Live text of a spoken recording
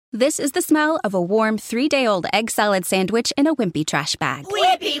This is the smell of a warm 3-day-old egg salad sandwich in a wimpy trash bag.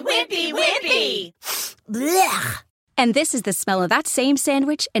 Wimpy, wimpy, wimpy! Blech. And this is the smell of that same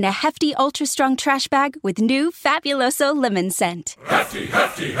sandwich in a hefty, ultra-strong trash bag with new Fabuloso lemon scent. Hefty,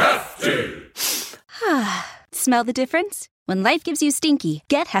 hefty, hefty! Smell the difference? When life gives you stinky,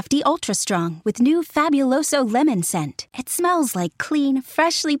 get Hefty Ultra Strong with new Fabuloso lemon scent. It smells like clean,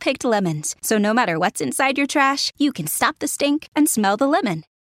 freshly picked lemons. So no matter what's inside your trash, you can stop the stink and smell the lemon.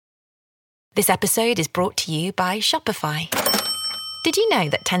 This episode is brought to you by Shopify. Did you know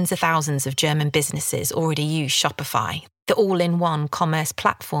that tens of thousands of German businesses already use Shopify, the all-in-one commerce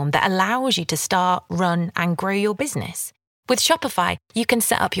platform that allows you to start, run, and grow your business? With Shopify, you can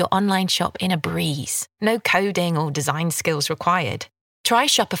set up your online shop in a breeze. No coding or design skills required. Try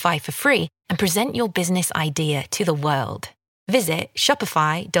Shopify for free and present your business idea to the world. Visit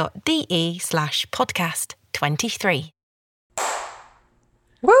shopify.de/podcast23.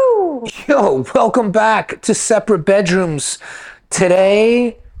 Woo! Yo, welcome back to Separate Bedrooms.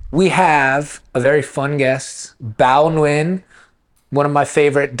 Today, we have a very fun guest, Bao Nguyen, one of my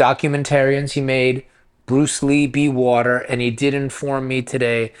favorite documentarians. He made Bruce Lee Be Water, and he did inform me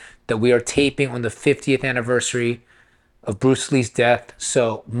today that we are taping on the 50th anniversary of Bruce Lee's death.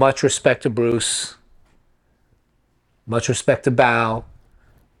 So much respect to Bruce. Much respect to Bao.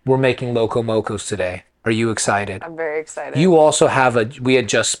 We're making Loco Mocos today. Are you excited? I'm very excited. You also have we had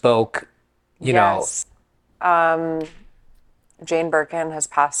just spoke, you know. Jane Birkin has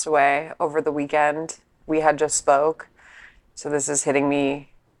passed away over the weekend. We had just spoke. So this is hitting me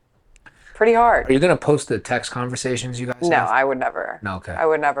pretty hard. Are you going to post the text conversations you guys have? No, I would never. No, okay. I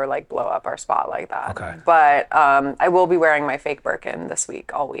would never blow up our spot like that. Okay. But I will be wearing my fake Birkin this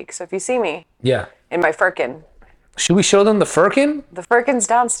week, all week. So if you see me in my Firkin. Should we show them the Firkin? The Firkin's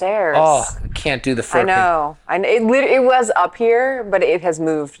downstairs. Oh, I can't do the Firkin. I know. It was up here, but it has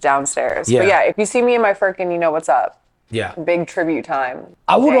moved downstairs. Yeah. But yeah, if you see me in my Firkin, you know what's up. Yeah. Big tribute time.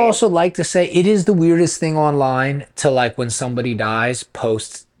 I would also like to say it is the weirdest thing online to when somebody dies,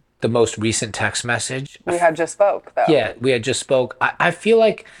 post the most recent text message. We had just spoke, though. Yeah, we had just spoke. I feel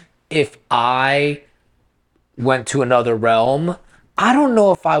like if I went to another realm, I don't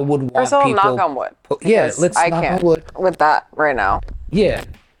know if I would want First of all, people... knock on wood. Let's knock on wood. With that right now. Yeah,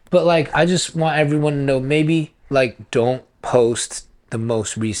 but I just want everyone to know, maybe don't post the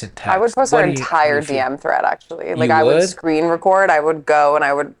most recent text. I would post our entire DM thread, actually. I would screen record, I would go, and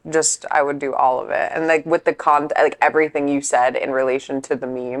I would do all of it. And with the everything you said in relation to the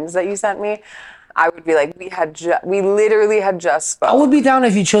memes that you sent me, I would be we literally had just spoke. I would be down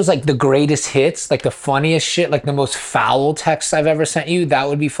if you chose the greatest hits, the funniest shit, the most foul texts I've ever sent you. That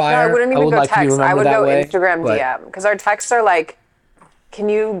would be fire. No, I wouldn't even go text. I would go way, Instagram DM, because our texts are can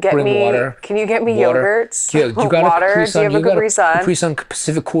you get me water? Can you get me yogurts? You got water? Capri Sun. Do you have a Capri Sun? Capri Sun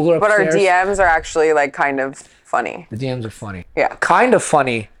Pacific Cooler upstairs. But our DMs are actually kind of funny. The DMs are funny. Yeah. Kind of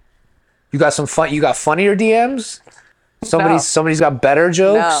funny. You got some fun. You got funnier DMs? Somebody's got better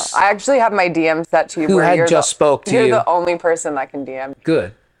jokes? No, I actually have my DM set to you. Who had just spoke to you? You're the only person that can DM.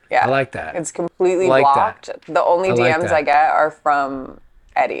 Good. Yeah. I like that. It's completely blocked. The only DMs I get are from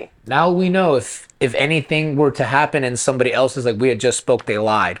Eddie. Now we know if anything were to happen and somebody else is we had just spoke, they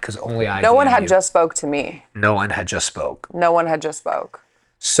lied, because only I No one had just spoke to me. No one had just spoke. No one had just spoke.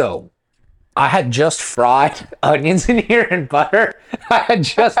 So I had just fried onions in here and butter. I had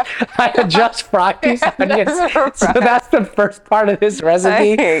just fried these onions. So that's the first part of this recipe.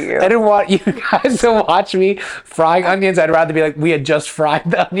 I hate you. I didn't want you guys to watch me frying onions. I'd rather be we had just fried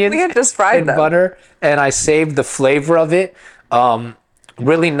the onions. We had just fried them. Butter, and I saved the flavor of it.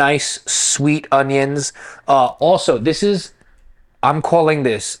 Really nice, sweet onions. Also, I'm calling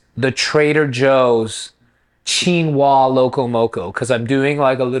this the Trader Joe's Chinois Loco Moco, because I'm doing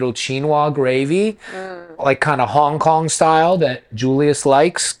a little Chinois gravy, kind of Hong Kong style that Julius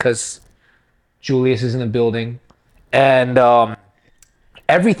likes, because Julius is in the building. And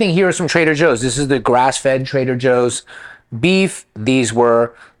everything here is from Trader Joe's. This is the grass-fed Trader Joe's beef. These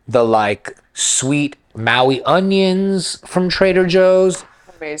were the sweet Maui onions from Trader Joe's.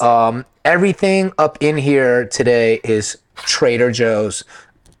 Amazing. Everything up in here today is Trader Joe's,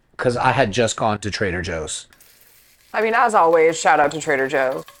 because I had just gone to Trader Joe's. I mean, as always, shout out to Trader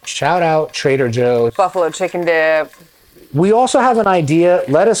Joe's. Shout out Trader Joe's. Buffalo chicken dip. We also have an idea.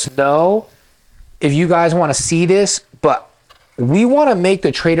 Let us know if you guys want to see this, but we want to make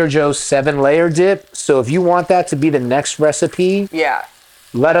the Trader Joe's 7-layer dip. So if you want that to be the next recipe,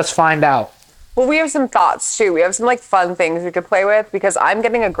 let us find out. Well, we have some thoughts too. We have some fun things we could play with, because I'm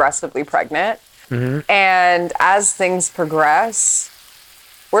getting aggressively pregnant. Mm-hmm. And as things progress,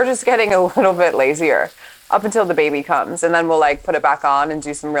 we're just getting a little bit lazier. up until the baby comes, and then we'll like put it back on and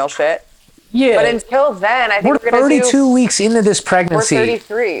do some real shit. Yeah. But until then, I think we're gonna 32 weeks into this pregnancy. We're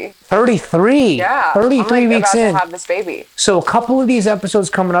 33. 33. Yeah. 33 weeks about in. To have this baby. So a couple of these episodes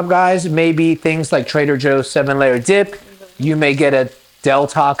coming up, guys, maybe things like Trader Joe's 7-layer dip. You may get a Del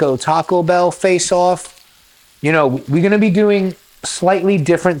Taco Bell face-off. You know, we're going to be doing slightly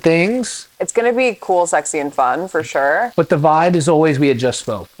different things. It's going to be cool, sexy, and fun, for sure. But the vibe is always we had just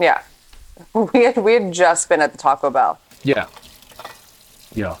spoke. Yeah. We had just been at the Taco Bell. Yeah.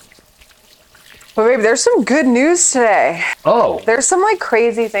 Yeah. But babe, there's some good news today. Oh. There's some like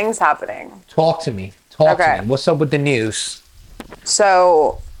crazy things happening. Talk to me. Talk to me. What's up with the news?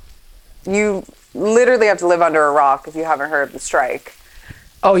 So, you literally have to live under a rock if you haven't heard of the strike.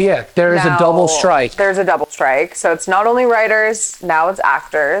 Oh, yeah. There is a double strike. There's a double strike. So it's not only writers, now it's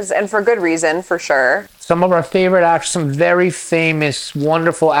actors. And for good reason, for sure. Some of our favorite actors, some very famous,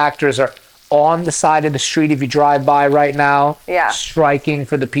 wonderful actors are on the side of the street if you drive by right now. Yeah. Striking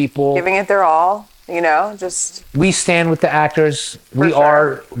for the people. Giving it their all, you know, just... We stand with the actors. We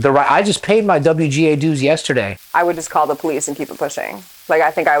are the right... I just paid my WGA dues yesterday. I would just call the police and keep it pushing. Like, I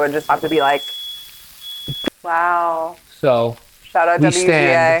think I would just have to be like, wow. So... Shout out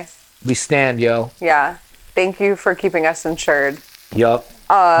WGA. We stand, yo. Yeah. Thank you for keeping us insured. Yup.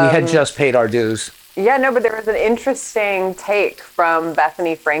 We had just paid our dues. Yeah, no, but there was an interesting take from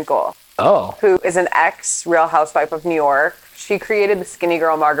Bethany Frankel. Oh. Who is an ex-Real Housewife of New York. She created the Skinny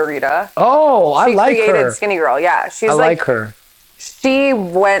Girl Margarita. Oh, I like her. She created Skinny Girl, yeah. I like her. She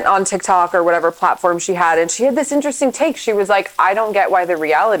went on TikTok or whatever platform she had, and she had this interesting take. She was like, I don't get why the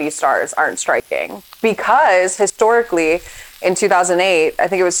reality stars aren't striking. Because historically... In 2008, I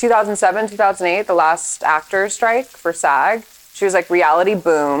think it was 2007, 2008, the last actors strike for SAG. She was like, reality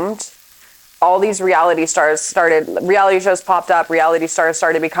boomed. All these reality shows popped up. Reality stars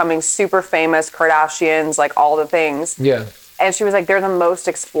started becoming super famous, Kardashians, like all the things. Yeah. And she was like, they're the most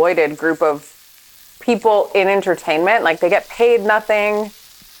exploited group of people in entertainment. Like, they get paid nothing.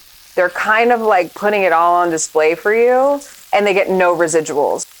 They're kind of like putting it all on display for you, and they get no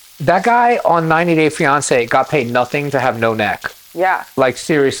residuals. That guy on 90 Day Fiancé got paid nothing to have no neck. Yeah. Like,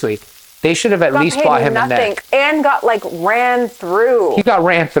 seriously. They should have at least bought him a neck. And got, like, ran through. He got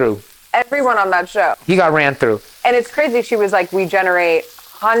ran through. Everyone on that show. He got ran through. And it's crazy. She was like, we generate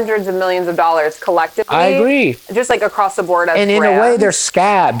hundreds of millions of dollars collectively. I agree. Just, like, across the board as And in brands. a way, they're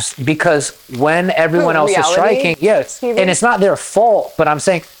scabs because when everyone else is striking, yes. And it's not their fault, but I'm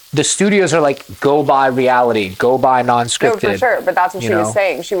saying... The studios are like, go buy reality, go buy non-scripted. No, for sure. But that's what she was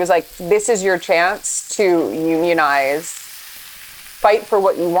saying. She was like, this is your chance to unionize, fight for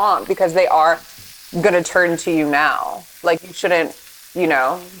what you want, because they are going to turn to you now. Like, you shouldn't, you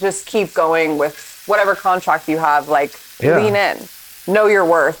know, just keep going with whatever contract you have. Like, lean in. Know your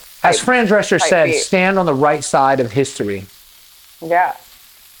worth. As Fran Drescher said, stand on the right side of history. Yeah.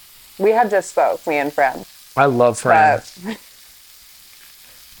 We had just spoke, me and Fran. I love Fran.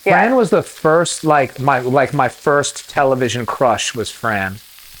 Fran was the first, my first television crush was Fran.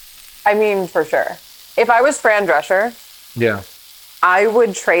 I mean, for sure. If I was Fran Drescher, I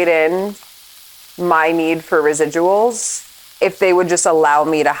would trade in my need for residuals if they would just allow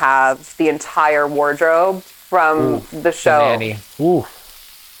me to have the entire wardrobe from the show. Nanny. Ooh.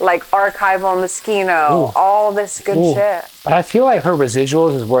 Like archival Moschino, all this good shit. But I feel like her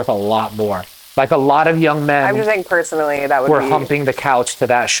residuals is worth a lot more. Like a lot of young men I'm just saying personally that would were be... humping the couch to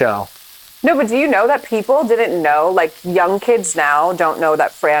that show. No, but do you know that people didn't know, like young kids now don't know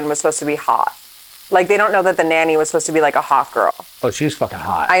that Fran was supposed to be hot. Like they don't know that the nanny was supposed to be like a hot girl. Oh, she was fucking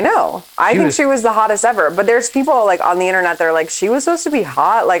hot. I know. I think she was the hottest ever. But there's people like on the internet that are like, she was supposed to be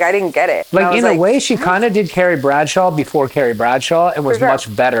hot. Like I didn't get it. Like in a way, she kind of did Carrie Bradshaw before Carrie Bradshaw and was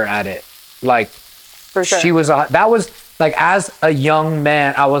much better at it. Like for sure. She was, that was like as a young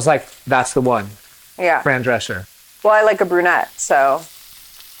man, I was like, that's the one. Yeah. Fran Drescher. Well, I like a brunette, so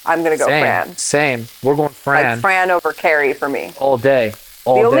I'm going to go Fran. Same. We're going Fran. Like Fran over Carrie for me. All day.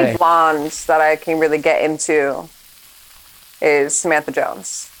 The only blonde that I can really get into is Samantha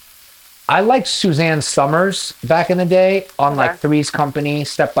Jones. I liked Suzanne Summers back in the day on like Three's Company,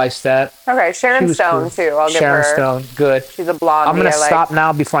 Step by Step. Okay, Sharon Stone too. I'll give her. Sharon Stone, good. She's a blonde. I'm gonna stop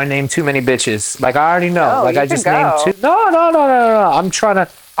now before I name too many bitches. Like I already know. No, like I just named two. No.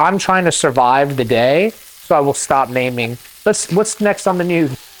 I'm trying to survive the day, so I will stop naming. What's next on the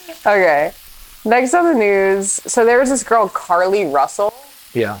news? Okay. Next on the news, so there was this girl, Carly Russell.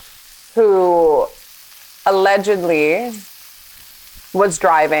 Yeah. Who allegedly was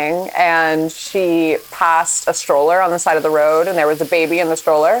driving and she passed a stroller on the side of the road and there was a baby in the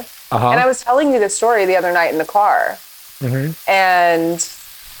stroller. And I was telling you this story the other night in the car. And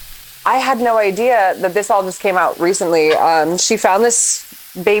I had no idea that this all just came out recently. She found this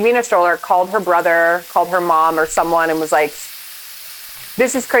baby in a stroller, called her brother, called her mom or someone, and was like,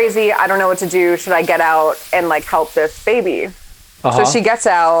 this is crazy. I don't know what to do. Should I get out and like help this baby? So she gets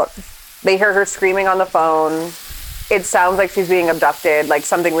out. They hear her screaming on the phone. It sounds like she's being abducted, like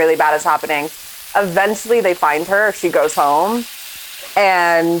something really bad is happening. Eventually they find her. She goes home.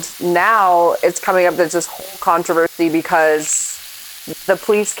 And now it's coming up, there's this whole controversy because the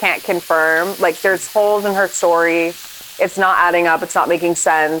police can't confirm. Like, there's holes in her story. It's not adding up. It's not making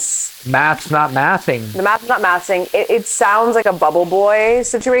sense. Math's not mathing. The math's not mathing. It sounds like a Bubble Boy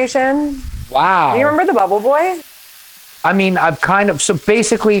situation. Wow. Do you remember the Bubble Boy? I mean, so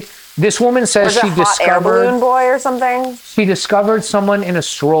basically, this woman says she discovered... Air balloon boy or something? She discovered someone in a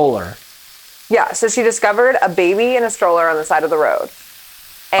stroller. Yeah, so she discovered a baby in a stroller on the side of the road.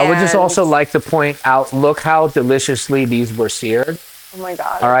 I would just also like to point out, look how deliciously these were seared. Oh my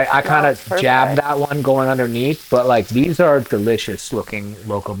God. All right, I kind of jabbed that one going underneath, but like these are delicious looking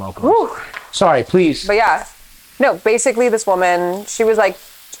Loco Mocos. Whew. Sorry, please. But yeah, no, basically this woman, she was like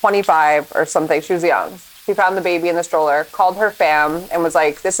 25 or something. She was young. She found the baby in the stroller, called her fam and was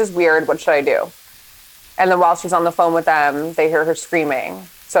like, this is weird. What should I do? And then while she's on the phone with them, they hear her screaming.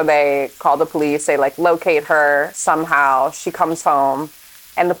 So they call the police. They like locate her somehow. She comes home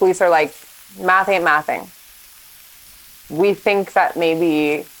and the police are like, math ain't mathing. We think that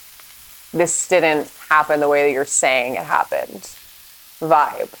maybe this didn't happen the way that you're saying it happened.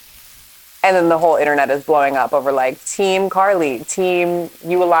 Vibe. And then the whole internet is blowing up over like, Team Carly, Team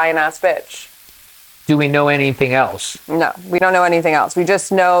you a lying ass bitch. Do we know anything else? No, we don't know anything else. We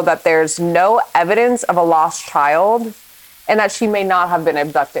just know that there's no evidence of a lost child and that she may not have been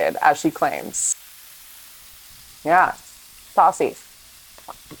abducted, as she claims. Yeah, saucy.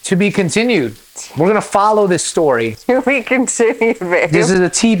 To be continued. We're going to follow this story. To be continued, babe. This is a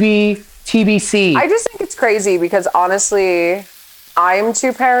TBC. I just think it's crazy because honestly, I'm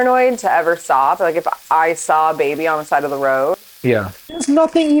too paranoid to ever stop. Like if I saw a baby on the side of the road. Yeah. There's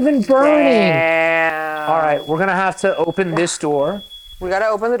nothing even burning. Damn. All right, we're going to have to open this door. We got to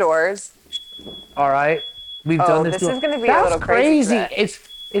open the doors. All right. We've done this. This is going to be a little crazy. It's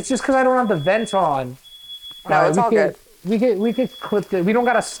just because I don't have the vent on. No, it's all good. We could clip this. We don't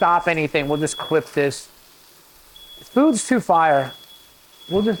got to stop anything. We'll just clip this. Food's too fire.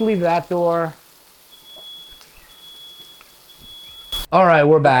 We'll just leave that door. All right,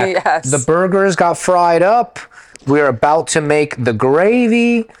 we're back. Yes. The burgers got fried up. We're about to make the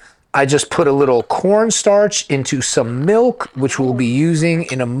gravy. I just put a little cornstarch into some milk, which we'll be using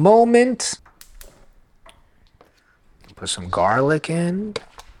in a moment. Put some garlic in.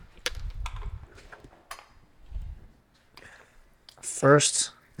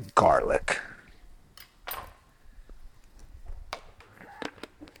 First, garlic.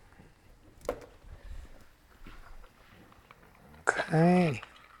 Okay.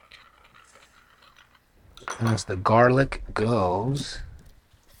 As the garlic goes,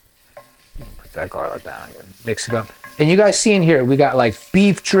 put that garlic down here, mix it up. And you guys see in here, we got like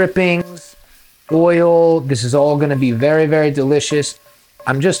beef drippings, oil. This is all gonna be very, very delicious.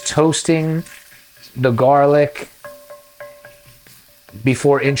 I'm just toasting the garlic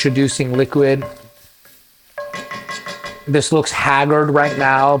before introducing liquid. This looks haggard right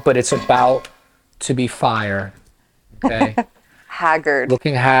now, but it's about to be fire. Okay. Haggard.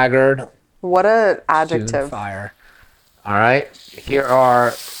 Looking haggard. What a adjective. Fire. All right. Here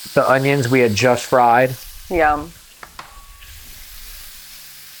are the onions we had just fried. Yum.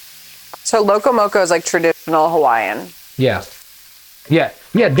 So Loco Moco is like traditional Hawaiian. Yeah. Yeah.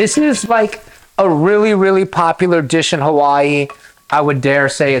 Yeah. This is like a really, really popular dish in Hawaii. I would dare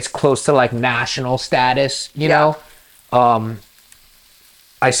say it's close to like national status, you know?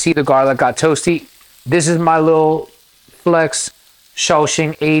 I see the garlic got toasty. This is my little flex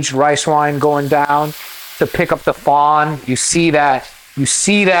Shaoxing aged rice wine going down to pick up the fawn. You see that. You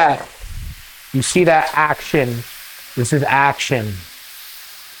see that. You see that action. This is action.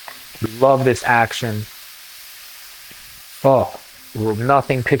 We love this action. Oh,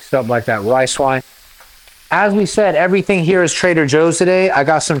 nothing picks it up like that rice wine. As we said, everything here is Trader Joe's today. I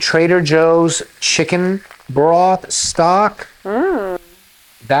got some Trader Joe's chicken broth stock.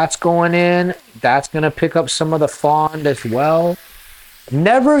 That's going in. That's going to pick up some of the fond as well.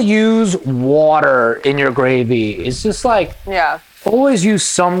 Never use water in your gravy. It's just like, always use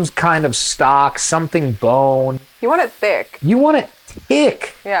some kind of stock, something bone. You want it thick. You want it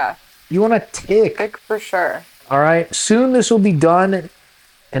thick. Yeah. You want it thick. Thick for sure. All right. Soon this will be done.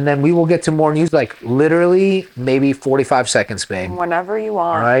 And then we will get to more news, like literally maybe 45 seconds, babe. Whenever you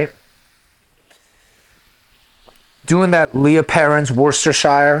want. All right. Doing that Leah Perrins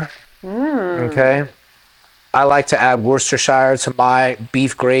Worcestershire Okay. I like to add Worcestershire to my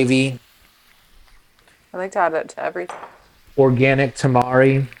beef gravy. I like to add it to everything. Organic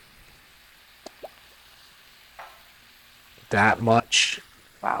tamari. That much.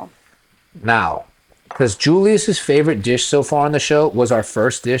 Wow. Now, because Julius's favorite dish so far on the show was our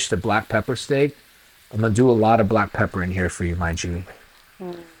first dish, the black pepper steak. I'm going to do a lot of black pepper in here for you, my G.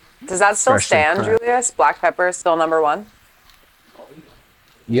 Does that still stand, Julius? Black pepper is still number one?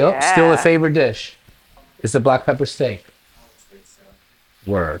 Yep, Yeah. still a favorite dish. It's the black pepper steak.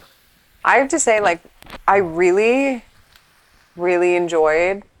 Word. I have to say, like, I really, really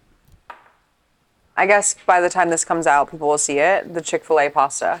enjoyed, I guess by the time this comes out, people will see it, the Chick-fil-A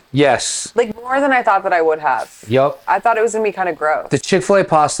pasta. Yes. Like, more than I thought that I would have. Yep. I thought it was going to be kind of gross. The Chick-fil-A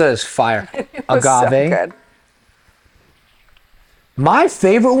pasta is fire. It was Agave. so good. My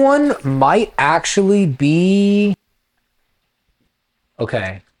favorite one might actually be...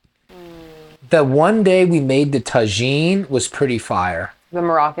 Okay. The one day we made the tagine was pretty fire. The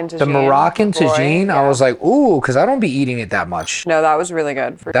Moroccan tagine. The Moroccan tagine, yeah. I was like, ooh, because I don't be eating it that much. No, that was really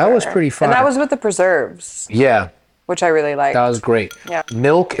good. That was pretty fire. And that was with the preserves, Yeah, which I really liked. that was great. Yeah.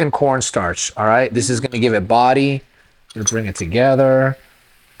 Milk and cornstarch, all right? This is going to give it body. It'll bring it together.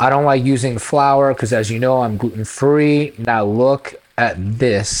 I don't like using flour because, as you know, I'm gluten-free. Now look at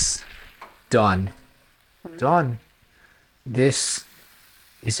this. Done. Done. This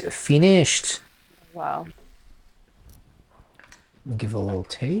is finished. Wow. Give it a little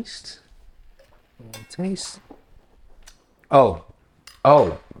taste. A little taste. Oh.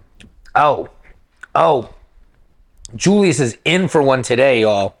 Oh. Oh. Oh. Julius is in for one today,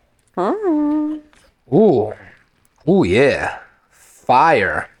 y'all. Ooh. Ooh, yeah.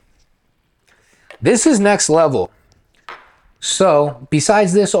 Fire. This is next level. So,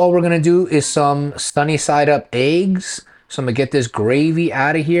 besides this, all we're going to do is some sunny side up eggs. So I'm going to get this gravy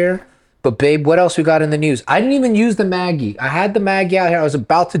out of here. But babe, what else we got in the news? I didn't even use the Maggie. I had the Maggie out here. I was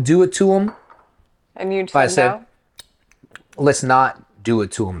about to do it to him. And you I said said, no? let's not do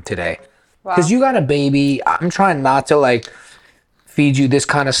it to him today. Wow. Because you got a baby. I'm trying not to like feed you this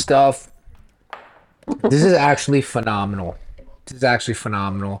kind of stuff. This is actually phenomenal. This is actually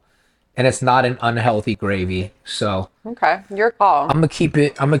phenomenal. And it's not an unhealthy gravy. So Okay, your call. I'm gonna keep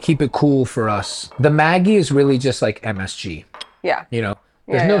it cool for us. The Maggie is really just like MSG. Yeah. You know,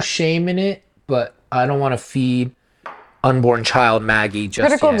 there's no shame in it, but I don't want to feed unborn child Maggie just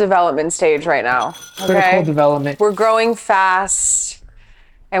Critical yet. development stage right now. Okay? Critical development. We're growing fast,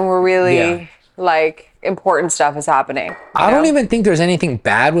 and we're really like important stuff is happening. I don't even think there's anything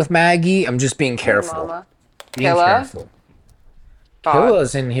bad with Maggie. I'm just being careful. Mama. Being Killa? careful.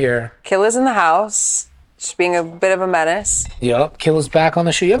 Killa's in here. Killa's in the house, just being a bit of a menace. Yep, Killa's back on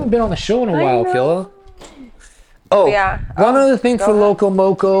the show. You haven't been on the show in a while, know. Killa. Oh, Yeah. one other thing for ahead. Loco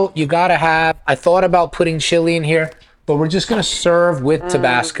Moco, you gotta have. I thought about putting chili in here, but we're just gonna serve with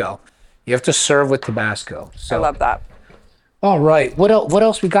Tabasco. You have to serve with Tabasco. So I love that. All right, what else? What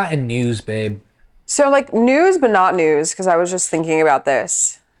else we got in news, babe? So like news, but not news, because I was just thinking about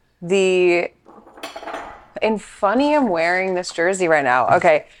this. And funny, I'm wearing this jersey right now.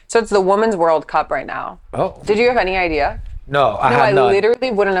 Okay, so it's the Women's World Cup right now. Oh, Did you have any idea? no, I No, have I none.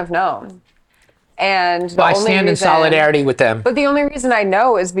 literally wouldn't have known. And the I only stand in reason- solidarity with them. But the only reason I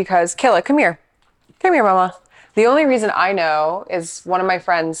know is because Killa, come here, mama. The only reason I know is one of my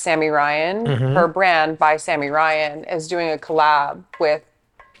friends, Sammy Ryan. Her brand by Sammy Ryan is doing a collab with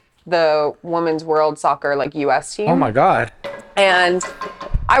the Women's World Soccer like U.S. team. Oh my God. And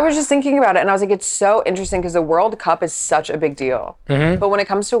I was just thinking about it, and I was like, it's so interesting because the World Cup is such a big deal. But when it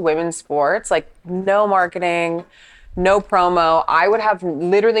comes to women's sports, like no marketing, no promo. I would have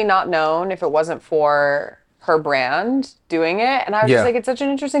literally not known if it wasn't for her brand doing it. And I was just like, it's such an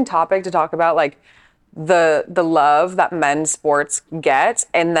interesting topic to talk about, like the love that men's sports get,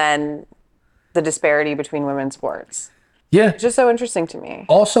 and then the disparity between women's sports. Yeah. It's just so interesting to me.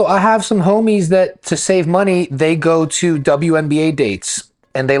 Also, I have some homies that, to save money, they go to WNBA dates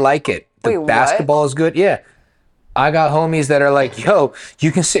and they like it. The Wait, what? basketball is good. Yeah. I got homies that are like, yo,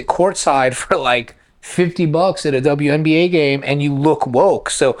 you can sit courtside for like $50 at a WNBA game and you look woke.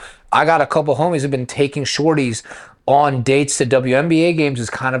 So I got a couple homies that have been taking shorties on dates to WNBA games is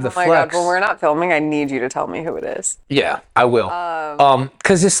kind of the Oh my flex. God, when we're not filming, I need you to tell me who it is. Yeah, I will.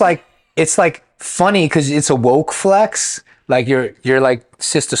 Cause it's like funny because it's a woke flex. Like you're like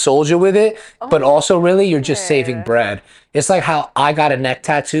Sister Soldier with it, but also really you're just saving bread. It's like how I got a neck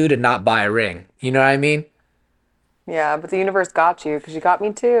tattoo to not buy a ring. You know what I mean? Yeah, but the universe got you because you got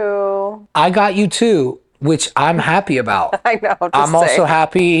me too. I got you too, which I'm happy about. I know. I'm also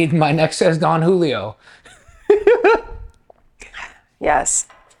happy my neck says Don Julio. Yes.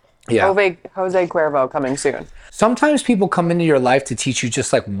 Yeah. Jose Cuervo coming soon. Sometimes people come into your life to teach you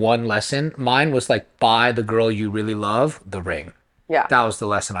just like one lesson. Mine was like, buy the girl you really love the ring. Yeah. That was the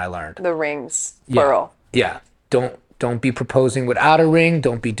lesson I learned. The rings, plural. Yeah. Don't be proposing without a ring.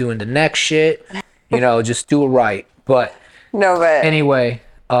 Don't be doing the next shit. Just do it right. But anyway,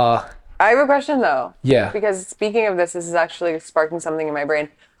 I have a question though. Yeah. Because speaking of this is actually sparking something in my brain.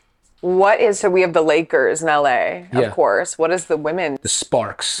 So we have the Lakers in LA, of course. What is the women? The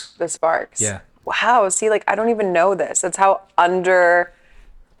Sparks. The Sparks. Yeah. Wow. See, like, I don't even know this. That's how under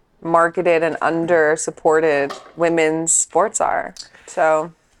marketed and under supported women's sports are.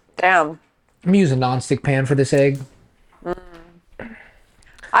 So, damn. I'm using a nonstick pan for this egg.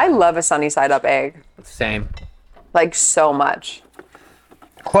 I love a sunny side up egg. Same. Like, so much.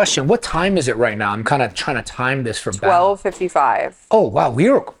 Question, what time is it right now? I'm kind of trying to time this for 12:55. Oh, wow. We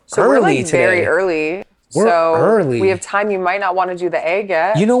are so early we're like today. very early. We're early. We have time. You might not want to do the egg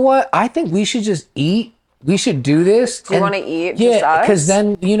yet. You know what? I think we should just eat. We should do this. Do you want to eat? Yeah, because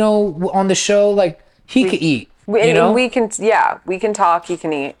then, on the show, like, he could eat. We can talk, he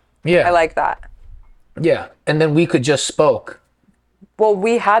can eat. Yeah. I like that. Yeah, and then we could just spoke. Well,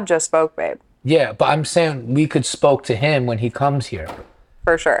 we had just spoke, babe. Yeah, but I'm saying we could spoke to him when he comes here.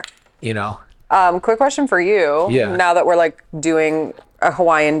 For sure. Quick question for you. Yeah. Now that we're like doing a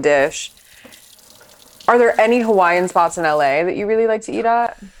Hawaiian dish, are there any Hawaiian spots in LA that you really like to eat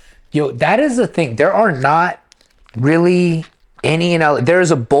at? Yo, that is the thing. There are not really any in LA.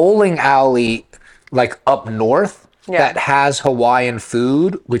 There's a bowling alley like up north that has Hawaiian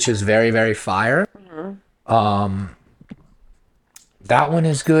food, which is very, very fire. Mm-hmm. That one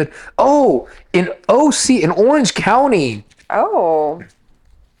is good. Oh, in OC, in Orange County. Oh.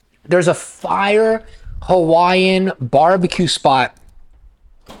 There's a fire Hawaiian barbecue spot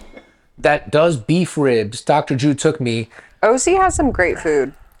that does beef ribs. Dr. Drew took me. OC has some great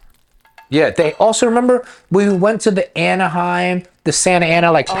food. Yeah, they also, remember, we went to the Anaheim, the Santa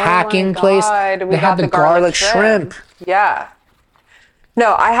Ana, hacking place. They had the garlic shrimp. Yeah.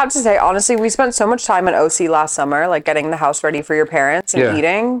 No, I have to say, honestly, we spent so much time in OC last summer, like getting the house ready for your parents and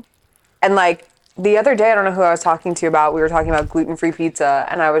eating. And the other day, I don't know who I was talking to about, we were talking about gluten-free pizza,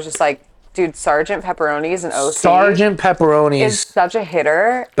 and I was just like, dude, Sergeant Pepperoni's and OC. Sergeant Pepperoni's is such a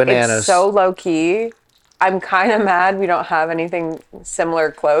hitter. Bananas. It's so low-key. I'm kind of mad we don't have anything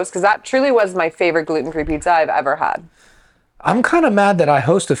similar close, because that truly was my favorite gluten-free pizza I've ever had. I'm kind of mad that I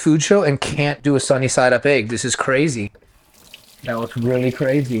host a food show and can't do a sunny side up egg. This is crazy. That was really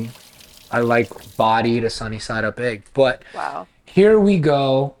crazy. I bodied a sunny side up egg. But wow. Here we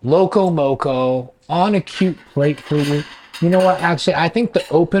go. Loco Moco on a cute plate for you. You know what? Actually, I think the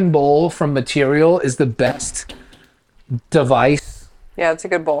open bowl from Material is the best device. Yeah, it's a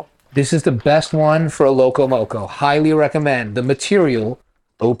good bowl. This is the best one for a Loco Moco. Highly recommend the Material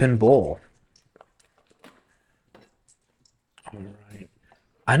open bowl. All right.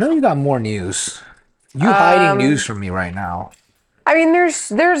 I know you got more news. You hiding news from me right now. I mean,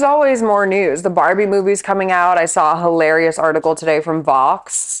 there's always more news. The Barbie movie's coming out. I saw a hilarious article today from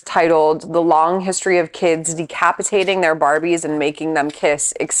Vox titled "The Long History of Kids Decapitating Their Barbies and Making Them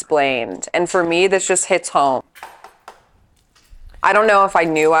Kiss Explained." And for me, this just hits home. I don't know if I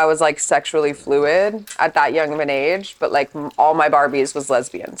knew I was sexually fluid at that young of an age, but all my Barbies was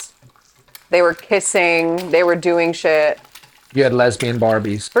lesbians. They were kissing, they were doing shit. You had lesbian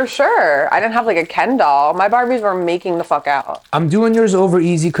Barbies. For sure. I didn't have a Ken doll. My Barbies were making the fuck out. I'm doing yours over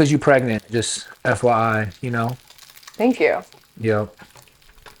easy because you're pregnant. Just FYI, Thank you. Yep.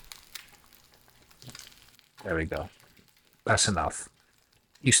 There we go. That's enough.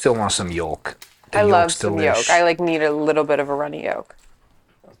 You still want some yolk. I love some yolk. I need a little bit of a runny yolk.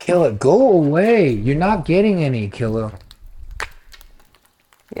 Killa, go away. You're not getting any, Killa.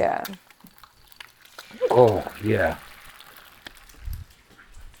 Yeah. Oh, yeah.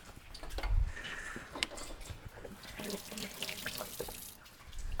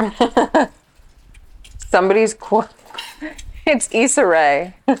 Somebody's quote. It's Issa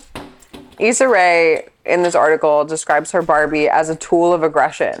Rae. Issa Rae in this article describes her Barbie as a tool of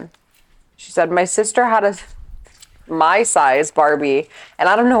aggression. She said, "My sister had my size Barbie, and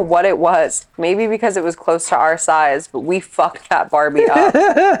I don't know what it was. Maybe because it was close to our size, but we fucked that Barbie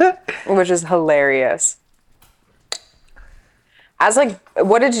up," which is hilarious. As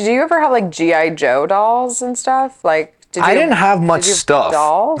did you ever have G.I. Joe dolls and stuff? I didn't have much stuff.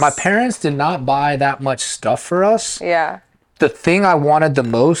 Dolls? My parents did not buy that much stuff for us. Yeah. The thing I wanted the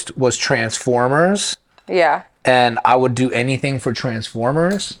most was Transformers. Yeah. And I would do anything for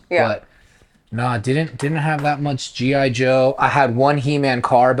Transformers. Yeah. But no, I didn't have that much G.I. Joe. I had one He-Man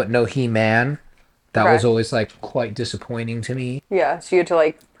car, but no He-Man. That Okay. was always like quite disappointing to me. Yeah, so you had to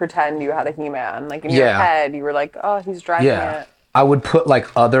like pretend you had a He-Man. Like in your Yeah. head, you were like, oh, he's driving Yeah. it. I would put like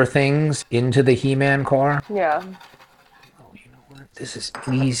other things into the He-Man car. Yeah. Oh, you know what? This is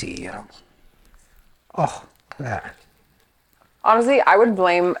easy. Oh, look at that. Honestly, I would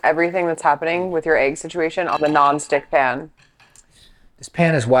blame everything that's happening with your egg situation on the non-stick pan. This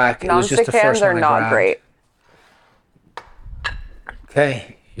pan is whack. It was just Non-stick the pans first are one I not grabbed. great.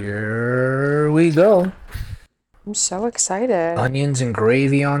 Okay, here we go. I'm so excited. Onions and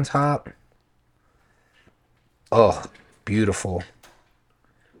gravy on top. Oh, beautiful.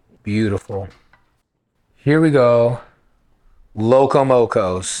 Beautiful. Here we go. Loco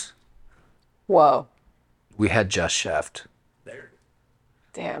Mocos. Whoa. We had just chefed.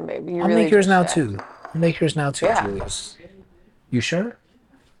 Damn, baby. You I'll really make yours just now chefed. too. I'll make yours now too, Yeah. Julius. You sure?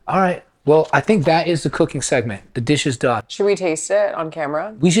 All right. Well, I think that is the cooking segment. The dish is done. Should we taste it on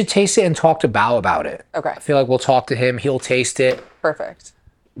camera? We should taste it and talk to Bao about it. Okay. I feel like we'll talk to him. He'll taste it. Perfect.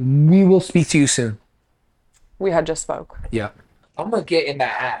 We will speak to you soon. We had just spoke. Yeah. I'm going to get in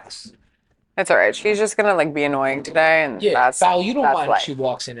that ass. It's all right. She's just gonna like be annoying today, and Yeah, that's Bao, you don't that's mind life. if she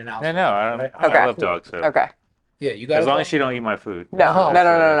walks in and out. No, I don't. Okay. I love dogs. So. Okay. Yeah, you got As long as she don't eat my food. No.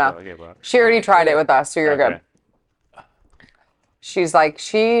 No. She already tried it with us, so you're Okay. good. She's like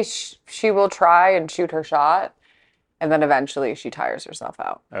she will try and shoot her shot, and then eventually she tires herself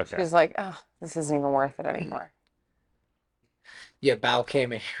out. Okay. She's like, oh, this isn't even worth it anymore. Yeah, Bao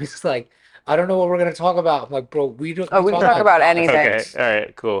came in. He was like, I don't know what we're going to talk about. I'm like, bro, we don't. Oh, we can talk about anything. Okay. All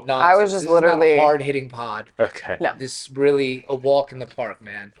right. Cool. I was just literally- hard-hitting pod. Okay. No. This is really a walk in the park,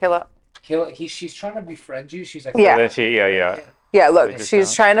 man. Killa. She's trying to befriend you. She's like, Yeah. Then she, yeah. Yeah, look, Just she's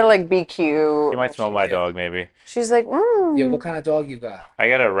now. trying to like be cute. You might smell my dog, maybe. She's like, Yeah, what kind of dog you got? I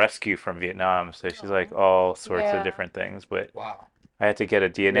got a rescue from Vietnam, so she's like all sorts Yeah. of different things. But Wow. I had to get a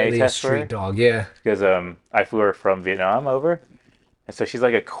DNA Really a test for her street dog, yeah. because I flew her from Vietnam over, and so she's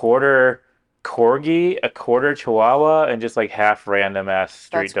like a quarter corgi, a quarter chihuahua, and just like half random ass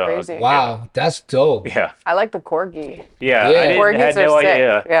street That's dog. crazy. Wow, that's dope. Yeah, I like the corgi. yeah. Yeah. I didn't, Corgis had are no sick.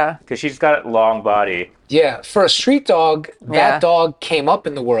 idea. Yeah. Because she's got a long body. Yeah, for a street dog, that Yeah. dog came up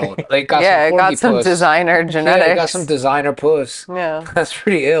in the world. Like, got Yeah, it some got corgi some puss. designer Yeah, genetics. it got some designer puss. Yeah. That's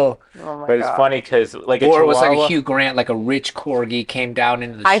pretty ill. Oh my But it's God. funny because like a Or it was like chihuahua. a Hugh Grant, like a rich corgi came down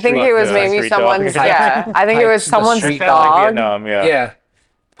into the I think street. it was Yeah, maybe street dog. someone's. Yeah, I think it was The someone's street It sounds like dog. Vietnam, yeah. Yeah,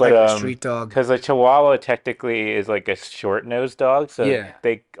 But like a street dog. because a Chihuahua technically is like a short-nosed dog, so Yeah.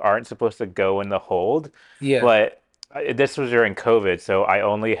 they aren't supposed to go in the hold. Yeah. But this was during COVID, so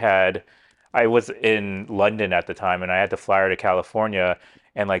I was in London at the time, and I had to fly her to California.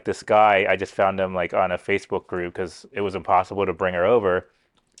 And like this guy, I just found him like on a Facebook group because it was impossible to bring her over.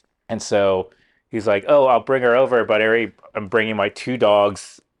 And so he's like, "Oh, I'll bring her over, but I'm bringing my two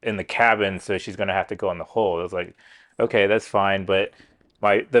dogs in the cabin, so she's gonna have to go in the hold." I was like, "Okay, that's fine, but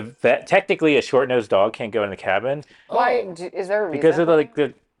the vet technically a short-nosed dog can't go in the cabin Why? Is there a reason? because of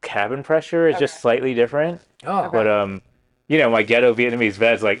the cabin pressure is just slightly different." Oh, But my ghetto Vietnamese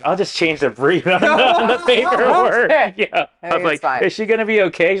vet's like, "I'll just change the breed on the paperwork." Yeah, I was it's like, fine. "Is she gonna be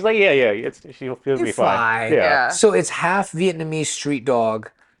okay?" She's like, "Yeah, she'll be It's fine." fine. Yeah. So it's half Vietnamese street dog,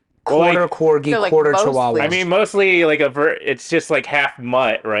 Well, like- quarter corgi, So, like, quarter mostly- chihuahua. I mean, mostly like it's just like half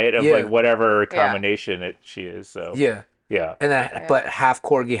mutt, right? Of Yeah. like whatever combination she is. So yeah. yeah. And then, but half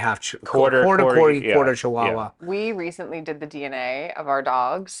corgi, half Quarter quarter corgi, corgi, yeah, quarter yeah. chihuahua. We recently did the DNA of our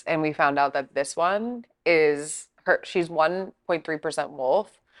dogs, and we found out that this one is she's 1.3%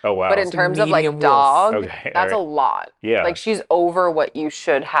 wolf. Oh wow. But in a terms of like medium wolf. dog, Okay, that's a alright. lot. Yeah. Like she's over what you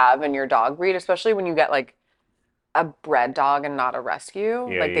should have in your dog breed, especially when you get like a bred dog and not a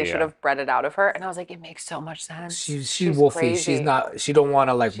rescue. Yeah, like they yeah, should yeah. have bred it out of her. And I was like, it makes so much sense. She's wolfy. crazy. She don't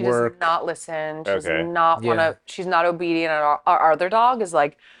want to like She work. does not listen. She Okay. does not want Yeah. to. She's not obedient at all. Our other dog is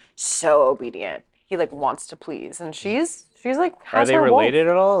like so obedient. He like wants to please, and she's like Are has they her wolf. related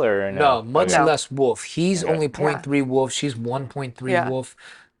at all or No, much Okay. less wolf. He's Okay. only 0.3 wolf. She's 1.3 Yeah. wolf.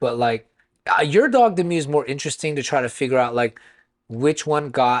 But like, your dog to me is more interesting to try to figure out like which one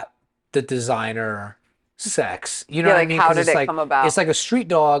got the designer sex. You know Yeah, what I like, mean? how 'Cause did it's it like, come about? It's like a street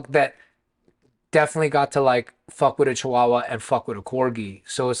dog that definitely got to like fuck with a chihuahua and fuck with a corgi.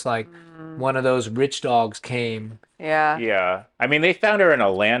 So it's like one of those rich dogs came. Yeah. Yeah. I mean, they found her in a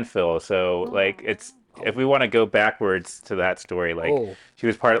landfill, so like it's if we want to go backwards to that story, like Oh. she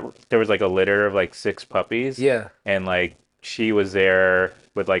was there was like a litter of like 6 puppies. Yeah. And like she was there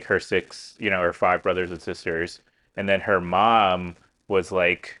with like her 6, her 5 brothers and sisters, and then her mom was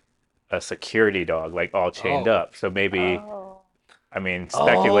like a security dog, like all chained Oh. up. So maybe I mean,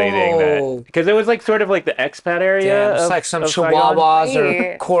 speculating that because it was like sort of like the expat area. It's of, like some of Chihuahuas or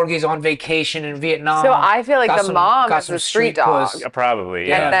Right. corgis on vacation in Vietnam. So I feel like Got the some- mom got is some the street puss. dog. Yeah, probably,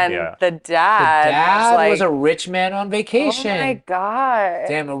 yeah. And then yeah. the dad, Dad like, was a rich man on oh vacation. my God.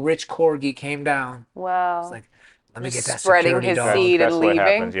 Damn, a rich corgi came down. Wow. It's like, let me get that Spreading security his dog. seed That's and what leaving.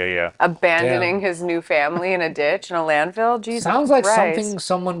 happens. Yeah. Abandoning Damn. his new family in a ditch in a landfill. Jesus Sounds like Christ. something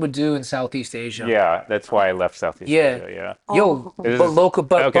someone would do in Southeast Asia. Yeah, that's why I left Southeast Yeah. Asia. Yeah. Yo, This but is-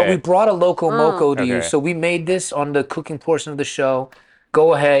 but okay. we brought a loco moco to you, Okay. so we made this on the cooking portion of the show.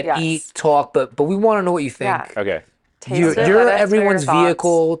 Go ahead, Yes. eat, talk, but we want to know what you think. Yeah. Okay. Taste You're, it, let you're us know your everyone's thoughts.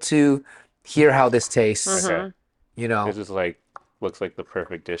 vehicle to hear how this tastes. Okay. You know, This is like looks like the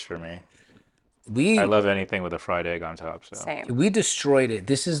perfect dish for me. we I love anything with a fried egg on top. So Same. we destroyed it.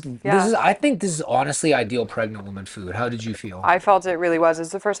 This is Yeah. I think this is honestly ideal pregnant woman food. How did you feel? I felt it really was. It's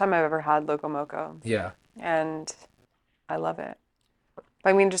the first time I've ever had Loco Moco. Yeah. And I love it.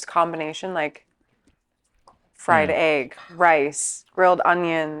 I mean, just combination, like fried egg, rice, grilled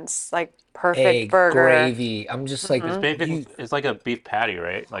onions, like perfect Egg, burger. gravy. I'm just like it's like a beef patty,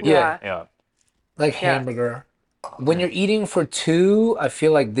 right? Like Yeah. yeah. like hamburger. When you're eating for two, I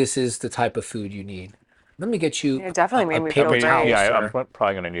feel like this is the type of food you need. Let me get you It definitely made a me feel paper great. towel. Yeah, sir. I'm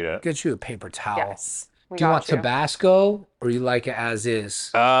probably gonna need it. Get you a paper towel. Yes. We Do you got want Tabasco or you like it as is?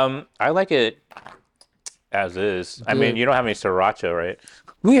 I like it as is. I mean, you don't have any sriracha, right?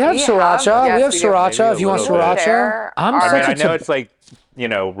 We have We sriracha. have- we have yes, we do. sriracha. Maybe If you a want little bit. sriracha, There I'm are- I mean, such I a know it's like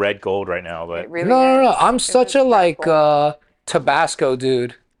red gold right now, but It really no. is. I'm such a like Tabasco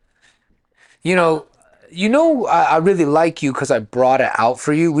dude. You know, I really like you because I brought it out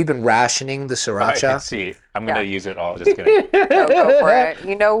for you. We've been rationing the I sriracha. can see. I'm gonna Yeah. use it all. Just kidding. Go for it.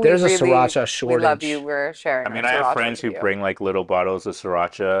 You know, we There's a really, sriracha we love shortage. you. We're sharing. I mean, our I have sriracha friends who with you. bring like little bottles of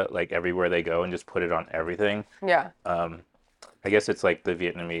sriracha like everywhere they go and just put it on everything. Yeah. I guess it's like the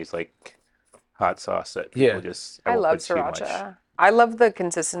Vietnamese like hot sauce that Yeah. people just. I won't love put too much. sriracha. I love the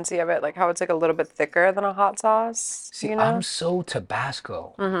consistency of it, like how it's like a little bit thicker than a hot sauce. See, you know? I'm so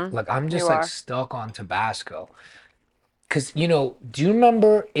Tabasco. Like I'm just You like are. stuck on Tabasco. Cause do you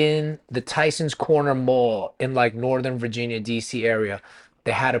remember in the Tyson's Corner Mall in like Northern Virginia, DC area,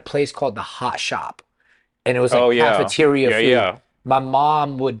 they had a place called the Hot Shop, and it was like Oh, yeah. cafeteria Yeah, food. yeah. My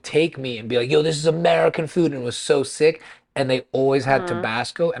mom would take me and be like, "Yo, this is American food," and it was so sick. And they always had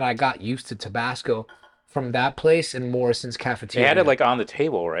Tabasco, and I got used to Tabasco from that place in Morrison's They cafeteria. had it like on the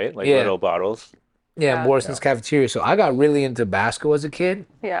table, right? Like Yeah. little bottles. yeah, Morrison's cafeteria. So I got really into Tabasco as a kid.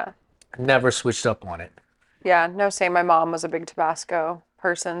 Yeah. Never switched up on it. Yeah. No, same. My mom was a big Tabasco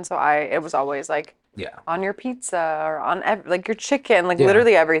person, so it was always like Yeah. on your pizza or on like your chicken, like Yeah.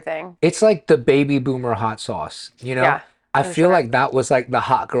 literally everything. It's like the baby boomer hot sauce, Yeah, I for feel sure. like that was like the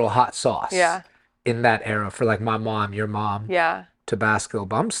hot girl hot sauce. Yeah. In that era for like my mom, your mom, Yeah. Tabasco.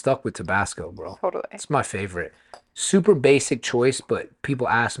 But I'm stuck with Tabasco, bro. Totally. It's my favorite. Super basic choice, but people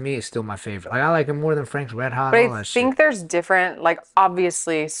ask me, it's still my favorite. Like I like it more than Frank's Red Hot. But all I that think shit. there's different, like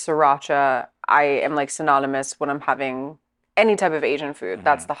obviously sriracha, I am like synonymous when I'm having any type of Asian food.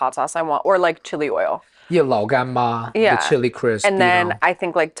 That's the hot sauce I want. Or like chili oil. Yeah, Logama, Yeah. the chili crisp. And then I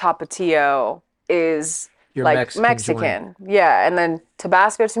think like Tapatio is Your like Mexican Mexican. Yeah. And then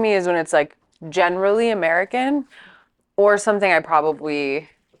Tabasco to me is when it's like generally American or something I probably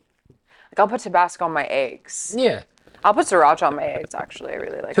like I'll put Tabasco on my eggs. yeah, I'll put sriracha on my eggs actually. I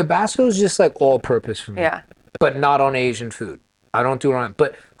really like it. Tabasco is just like all purpose for me. Yeah. But not on Asian food. I don't do it on.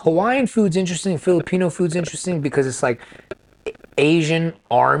 But Hawaiian food's interesting. Filipino food's interesting because it's like Asian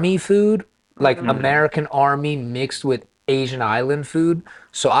army food, like American army mixed with Asian island food.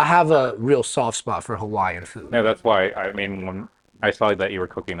 So I have a real soft spot for Hawaiian food. No, that's why. I mean, when I saw that you were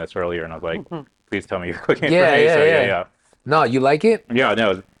cooking this earlier, and I was like, please tell me you're cooking it Yeah, for me. yeah, So yeah. yeah. No, you like it? Yeah,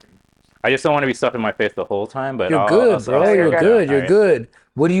 no. I just don't want to be stuffing my face the whole time, but You're I'll good, bro. I'll You're start good. that, You're right? good.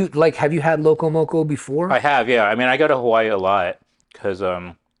 What do you like? Have you had Loco Moco before? I have, yeah. I mean, I go to Hawaii a lot because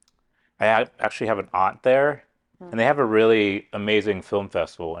actually have an aunt there, and they have a really amazing film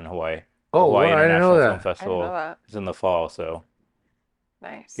festival in Hawaii. Oh, Hawaii wow, I didn't know International that. Film Festival that. is in the fall, so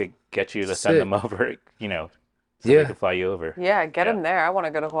Nice. get you to send them over, so Yeah. they can fly you over. Yeah, get them there. I want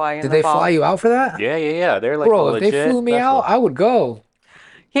to go to Hawaii in Did the they fall. fly you out for that? Yeah. They're like Bro, a if they legit flew me festival. out, I would go.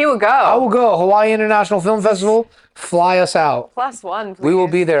 He would go. I will go. Hawaii International Film Festival, fly us out. +1, please. We will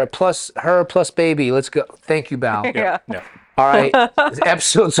be there. Plus her, plus baby. Let's go. Thank you, Bao. Yeah. Yeah. All right. This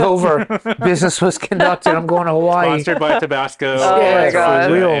episode's over. Business was conducted. I'm going to Hawaii. Sponsored by Tabasco. Oh my God.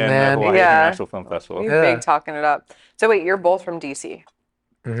 For real, and the man. Hawaii Yeah. International Film Festival. You're Yeah. big talking it up. So wait, you're both from DC.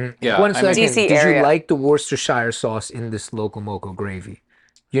 Yeah. One I mean, second. DC Did area. you like the Worcestershire sauce in this Loco Moco gravy?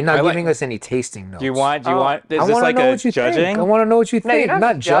 You're not giving us any tasting notes. Do you want? Is I this like know a what you judging? Think. I want to know what you think. you don't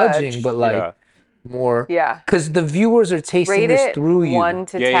Not have to judge. judging, but like more. Yeah. Because the viewers are tasting this through you. 1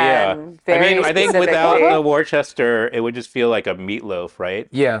 to 10. Yeah. Very I think specifically. without the Worcester, it would just feel like a meatloaf, right?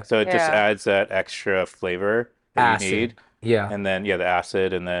 Yeah. So it just adds that extra flavor that you need. Yeah. And then the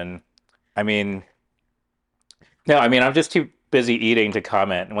acid, and then, I'm just too busy eating to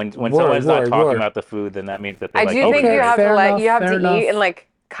comment. When someone's not talking about the food, then that means that they're I do think you have to enough. eat and like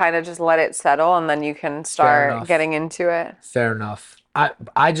kind of just let it settle, and then you can start getting into it. Fair enough.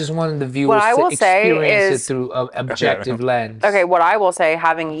 I just wanted the viewers to experience it through an objective lens. Okay, what I will say,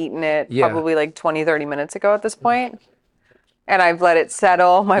 having eaten it probably like 20, 30 minutes ago at this point, and I've let it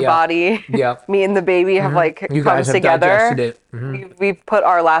settle, my body, me and the baby have like you come guys have together. digested it. We've put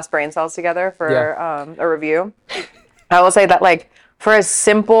our last brain cells together for a review. I will say that like for as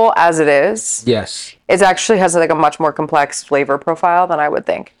simple as it is, it actually has like a much more complex flavor profile than I would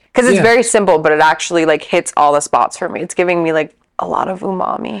think. Because it's very simple, but it actually like hits all the spots for me. It's giving me like a lot of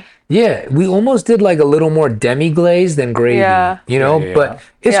umami. Yeah, we almost did like a little more demi-glaze than gravy, but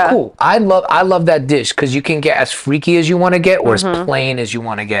it's cool. I love that dish because you can get as freaky as you want to get or as plain as you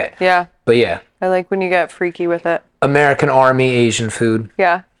want to get. Yeah. But yeah. I like when you get freaky with it. American Army Asian food.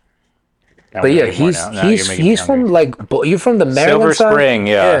 Yeah. But yeah, he's from like, you're from the Maryland Silver Spring,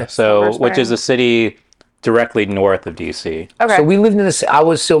 side? So, which is a city directly north of DC. Okay. So we lived in this, I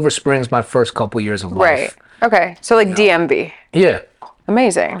was Silver Springs my first couple years of life. Right. Okay. So like DMV. Yeah.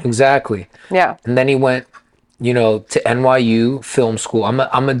 Amazing. Exactly. Yeah. And then he went, to NYU film school. I'm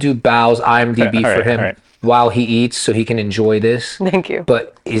gonna do Bao's IMDb for him while he eats so he can enjoy this. Thank you.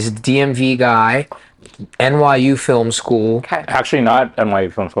 But he's a DMV guy, NYU film school. Okay. Actually, not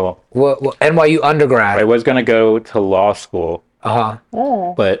NYU film school. Well, NYU undergrad. I was gonna go to law school.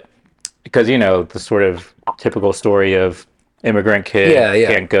 But because the sort of typical story of immigrant kid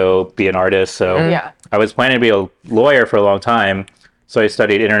can't go be an artist, so I was planning to be a lawyer for a long time. So I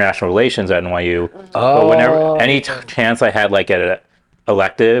studied international relations at NYU. But whenever any chance I had, like at an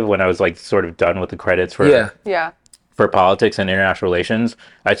elective, when I was like sort of done with the credits for for politics and international relations,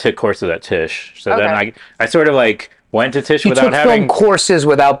 I took courses at Tisch. So then I sort of like went to Tisch without having film courses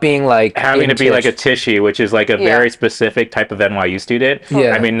without being like having to be like a Tishy, which is like a very specific type of NYU student.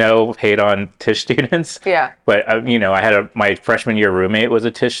 Yeah. I mean, no hate on Tisch students. Yeah. But I had my freshman year roommate was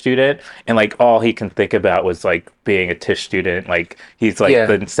a Tisch student, and like all he can think about was like being a Tisch student. Like he's like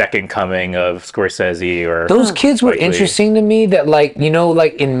the second coming of Scorsese or those kids were interesting to me. That like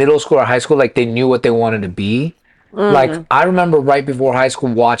like in middle school or high school, like they knew what they wanted to be. Like I remember right before high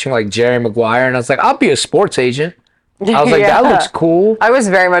school watching like Jerry Maguire, and I was like, I'll be a sports agent. I was like, that looks cool. I was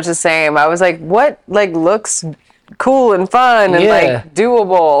very much the same. I was like, what like looks cool and fun and like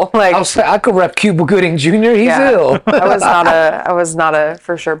doable? Like I was like, I could rep Cuba Gooding Jr. He's ill. I was not a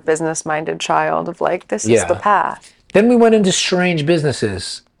for sure business minded child of like this is the path. Then we went into strange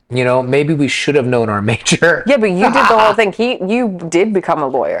businesses. Maybe we should have known our major. Yeah, but you did the whole thing. You did become a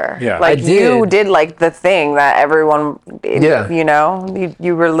lawyer. Yeah, like I did. You did like the thing that everyone.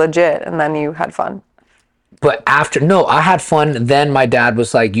 You were legit, and then you had fun. But I had fun. Then my dad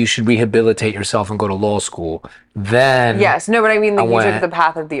was like, you should rehabilitate yourself and go to law school. Then yes, no, but I mean, you took the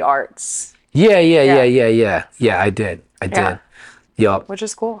path of the arts. Yeah, I did. Yup. Which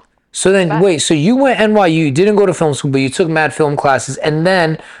is cool. So then, wait, so you went NYU, you didn't go to film school, but you took mad film classes, and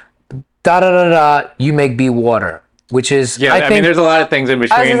then, you make Be Water, which is, I think there's a lot of things in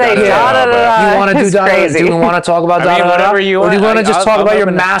between. I was going to say, You want to do do you want to talk about whatever you want. Or do you want to just talk about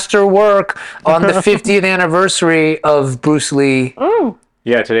your master work on the 50th anniversary of Bruce Lee?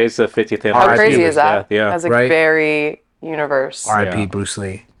 Yeah, today's the 50th anniversary. How crazy is that? Yeah. That's like very universe. R.I.P. Bruce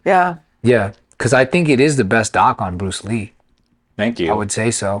Lee. Yeah. Yeah, because I think it is the best doc on Bruce Lee. Thank you. I would say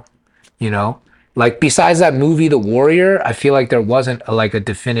so. Like besides that movie, The Warrior, I feel like there wasn't a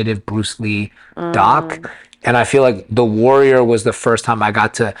definitive Bruce Lee doc. And I feel like The Warrior was the first time I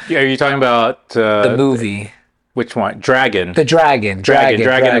got to. Yeah, are you talking about the movie? Which one? Dragon. The Dragon.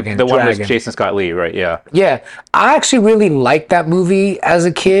 The one with Jason Scott Lee, right? Yeah. Yeah, I actually really liked that movie as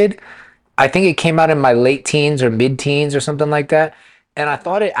a kid. I think it came out in my late teens or mid-teens or something like that. And I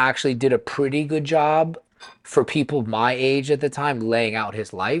thought it actually did a pretty good job for people my age at the time, laying out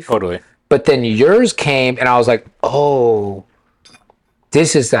his life. Totally. But then yours came, and I was like, "Oh,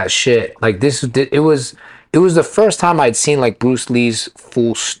 this is that shit." Like it was the first time I'd seen like Bruce Lee's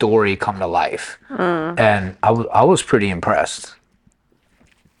full story come to life, and I was pretty impressed.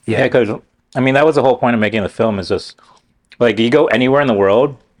 Yeah, because that was the whole point of making the film. Is just like you go anywhere in the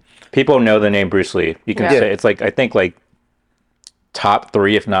world, people know the name Bruce Lee. You can say it's like I think like top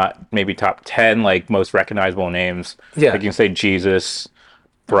 3, if not maybe top 10, like most recognizable names. Yeah, like you can say Jesus.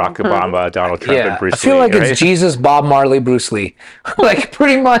 Barack Obama, Donald Trump, and Bruce I feel Lee, like right? it's Jesus, Bob Marley, Bruce Lee. Like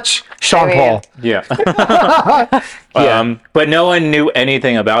pretty much Sean Paul. Yeah. Yeah. But no one knew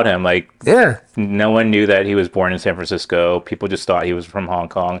anything about him. Like, Yeah. no one knew that he was born in San Francisco. People just thought he was from Hong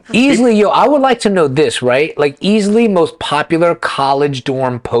Kong. Easily, I would like to know this, right? Like, easily most popular college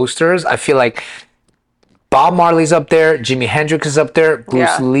dorm posters. I feel like Bob Marley's up there, Jimi Hendrix is up there,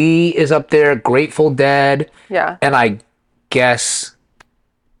 Bruce Lee is up there, Grateful Dead. Yeah. And I guess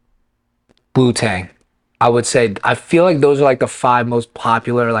Wu-Tang. I would say, I feel like those are like the 5 most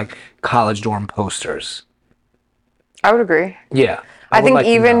popular like college dorm posters. I would agree. Yeah. I would think like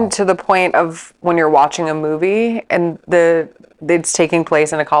even know. to the point of when you're watching a movie and it's taking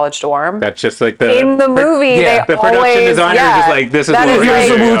place in a college dorm. That's just like the In the movie, yeah, they the production always, designer is just like, this is that what we're like,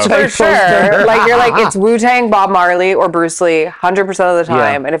 doing. Wu-Tang for sure. poster. Like you're like, it's Wu-Tang, Bob Marley, or Bruce Lee 100% of the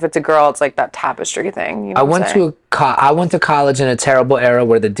time. Yeah. And if it's a girl, it's like that tapestry thing. You know I what I'm went saying? I went to college in a terrible era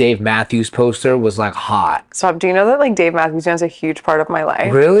where the Dave Matthews poster was like hot. So do you know that like Dave Matthews Band's a huge part of my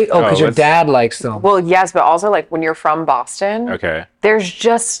life? Really? Oh, because your let's- dad likes them. Well, yes, but also like when you're from Boston, Okay. there's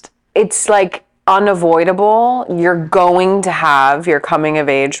just, it's like unavoidable. You're going to have your coming of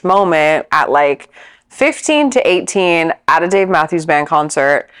age moment at like 15 to 18 at a Dave Matthews Band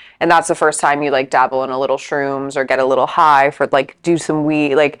concert. And that's the first time you like dabble in a little shrooms or get a little high for like do some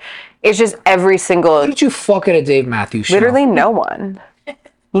weed. Like it's just every single, Who did you fuck at a Dave Matthews show? literally no one.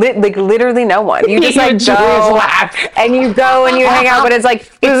 Like literally no one. You just like just go laugh. and you go and you hang out, but it's like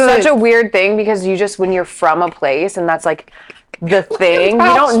it's such a weird thing because you just when you're from a place and that's like the thing, you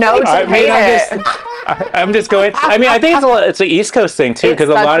don't know to I hate mean, it. I'm just going. I mean, I think it's an East Coast thing too, because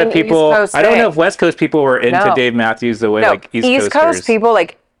a It's lot such of an East people. Coast I don't know thing. if West Coast people were into No. Dave Matthews the way No, like East East Coasters. Coast people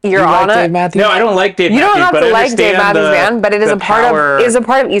like you're You on like a. Dave Matthews? No, I don't like Dave You Matthews. don't have but to I like Dave understand Matthews Band, but it is the a part power-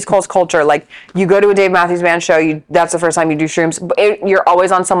 of East Coast culture. Like you go to a Dave Matthews Band show, that's the first time you do shrooms. You're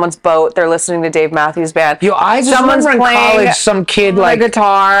always on someone's boat. They're listening to Dave Matthews Band. Yo, I just Someone's remember in playing college, some kid the like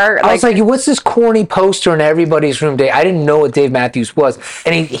guitar. I was like, what's this corny poster in everybody's room? I didn't know what Dave Matthews was.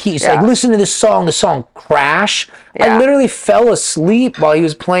 And he's like, listen to this song, the song Crash. I Yeah. literally fell asleep while he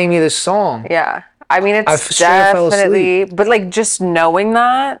was playing me this song. yeah. I mean, I it's straight up fell definitely, but like just knowing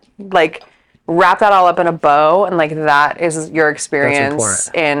that, like wrap that all up in a bow, and like that is your experience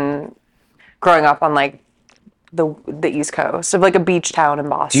important. in growing up on like the East Coast of like a beach town in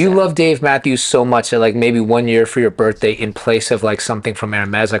Boston. Do you love Dave Matthews so much that like maybe one year for your birthday, in place of like something from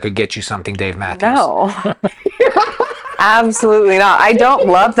Hermes, I could get you something Dave Matthews? No. Absolutely not. I don't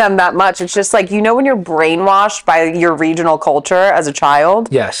love them that much. It's just like, you know, when you're brainwashed by your regional culture as a child?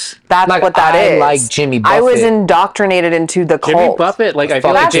 Yes. That's like, what that is. I like Jimmy Buffett. I was indoctrinated into the cult. Jimmy Buffett, like I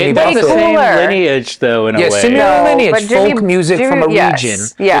feel like That's Jimmy way Buffett's the same cooler. lineage though in a Yeah, way. similar No, lineage, but folk music from a yes, region.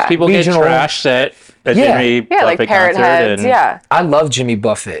 Yeah. People Regional. get trash at a Yeah. Jimmy Yeah, like Buffett Parrot concert Heads. and Yeah. I love Jimmy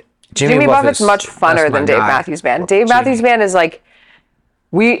Buffett. Jimmy Buffett's much funner that's my than Dave guy. Matthews Band. Dave Matthews Band is like,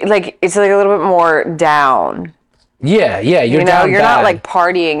 it's like a little bit more down. Yeah, you're You know, down you're bad. not like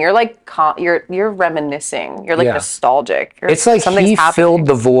partying. You're like you're reminiscing. You're like Yeah. nostalgic. It's like something's he happening. filled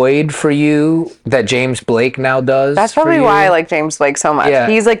the void for you that James Blake now does. That's for probably you. why I like James Blake so much. Yeah.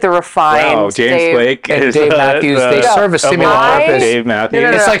 He's like the refined. wow, James Dave. Blake And is Dave Matthews, they serve a similar evolved purpose. Dave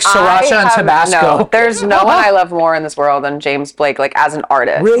Matthews. It's like sriracha and Tabasco. No, there's no one I love more in this world than James Blake. Like as an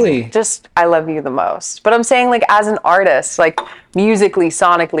artist, Really? Just I love you the most. But I'm saying like as an artist, like musically,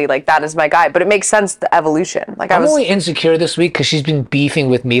 sonically, like that is my guy. But it makes sense the evolution. Like I'm only insecure this week because she's been beefing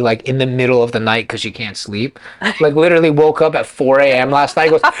with me like in the middle of the night because she can't sleep. Like literally woke up at 4 a.m. last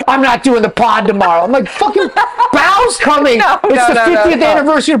night. Goes, I'm not doing the pod tomorrow. I'm like, fucking Bao's coming. It's the 50th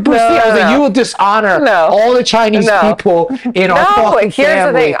anniversary of Bruce Lee. I was like, you will dishonor all the Chinese people in our fucking here's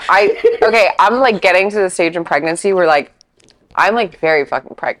family. the thing. I'm like getting to the stage in pregnancy where like I'm like very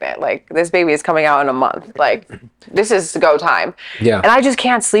fucking pregnant. Like this baby is coming out in a month. Like this is go time. Yeah. And I just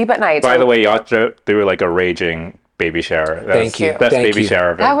can't sleep at night. By so- the way, y'all threw like a raging baby shower. That Thank was you. the best Thank baby you.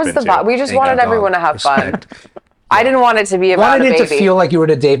 shower I've that ever was been the to. vibe. We just Thank wanted you, everyone to dog. have fun. Respect. I didn't want it to be about Wanted a it baby. to feel like you were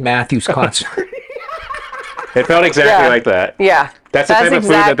at a Dave Matthews concert. It felt exactly like that. Yeah. That's the type of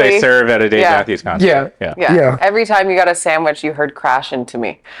food that they serve at a Dave Matthews concert. Yeah. Yeah. Every time you got a sandwich, you heard crash into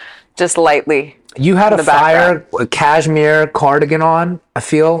me, just lightly. You had a the fire background. a cashmere cardigan on. I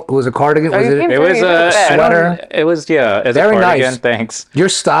feel it was a cardigan. Was you it? came It through, was you a look good. sweater. It was as Very a cardigan. nice. Thanks. Your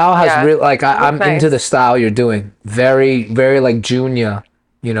style has Yeah. real like I'm nice. into the style you're doing. Very, very like Junior.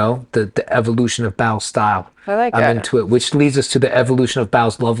 You know the evolution of Bao's style. I like I'm it. into it, which leads us to the evolution of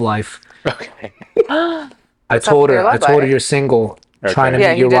Bao's love life. Okay. I told to your her. I love told her life? you're single, trying to Yeah,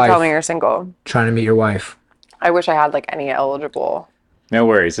 meet he your did wife. tell me you're single. Trying to meet your wife. I wish I had like any eligible No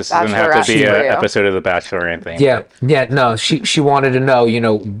worries. This doesn't have to be an episode of The Bachelor or anything. Yeah, yeah. No, she wanted to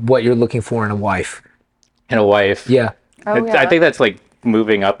know, what you're looking for in a wife. In a wife. Yeah. I think that's like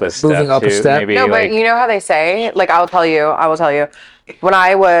moving up a step. Moving up a step. Maybe, no, but you know how they say, like, I will tell you, when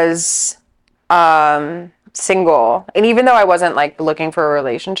I was single, and even though I wasn't like looking for a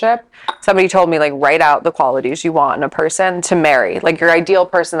relationship, somebody told me, like, write out the qualities you want in a person to marry, like your ideal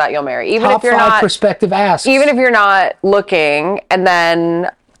person that you'll marry, even Top if you're 5 not perspective asks. even if you're not looking. And then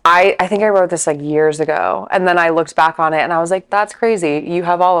I think I wrote this like years ago, and then I looked back on it and I was like, that's crazy, you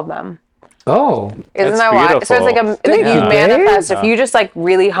have all of them. Oh, isn't that wild? So it's like you manifest. If you just like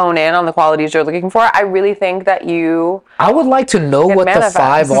really hone in on the qualities you're looking for, I really think that I would like to know what the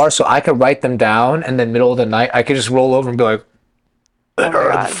 5 are, so I could write them down, and then middle of the night I could just roll over and be like, "Here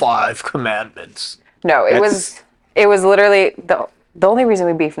are the 5 commandments." No, it was literally the only reason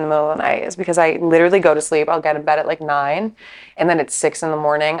we beef in the middle of the night is because I literally go to sleep. I'll get in bed at like 9, and then it's 6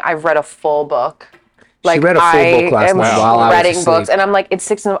 a.m. I've read a full book. Like, she read a full book last night while I was reading asleep. books, and I'm like, it's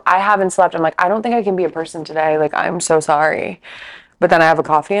 6 I haven't slept. I'm like, I don't think I can be a person today. Like, I'm so sorry. But then I have a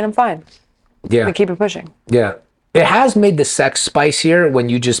coffee and I'm fine. Yeah. We keep it pushing. Yeah. It has made the sex spicier when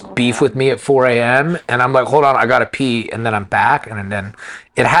you just beef with me at 4 a.m. and I'm like, hold on, I gotta pee, and then I'm back, and then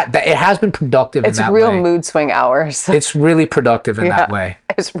it has been productive in that way. It's real mood swing hours. It's really productive in that way.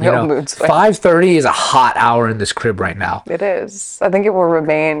 It's real mood swing. 5:30 is a hot hour in this crib right now. It is. I think it will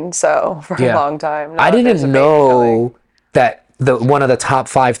remain so for a long time. I didn't know that one of the top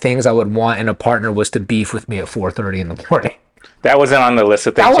 5 things I would want in a partner was to beef with me at 4:30 in the morning. That wasn't on the list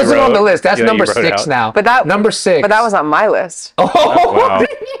of things. That wasn't on the list. That's number 6 now. But that number 6. But that was on my list. Oh, wow.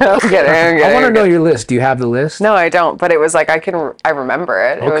 I want to know your list. Do you have the list? No, I don't. But it was like I remember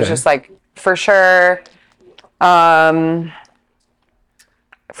it. It was just like for sure, like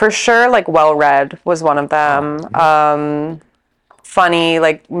well-read was one of them. Funny,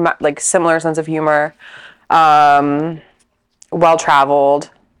 like similar sense of humor.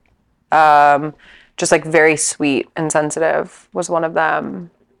 Well-traveled. Just like very sweet and sensitive was one of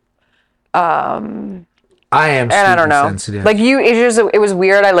them. I am and I don't know. sensitive. Like it was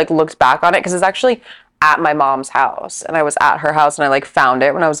weird. I like looked back on it because it's actually at my mom's house, and I was at her house, and I like found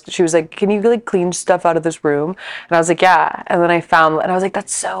it she was like, "Can you like clean stuff out of this room?" And I was like, "Yeah." And then and I was like,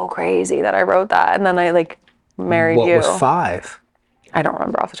 "That's so crazy that I wrote that." And then I like married you. What was 5? I don't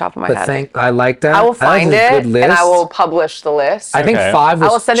remember off the top of my head. I like that. I will find it and I will publish the list. I think 5 was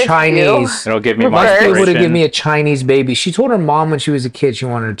I will send it Chinese. It'll give me more It inspiration. would have given me a Chinese baby. She told her mom when she was a kid she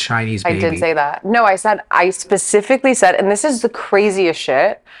wanted a Chinese baby. I did say that. No, I specifically said, and this is the craziest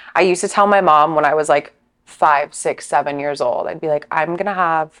shit. I used to tell my mom when I was like 5, 6, 7 years old, I'd be like, I'm going to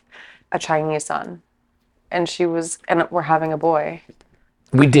have a Chinese son. And we're having a boy.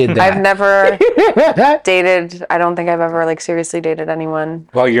 We did that. I've never dated. I don't think I've ever like seriously dated anyone.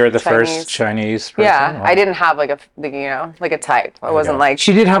 Well, you're the first Chinese person. Yeah, Wow. I didn't have like a type. I wasn't like.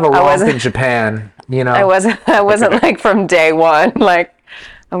 She did have a romp in Japan, I wasn't like from day one. Like,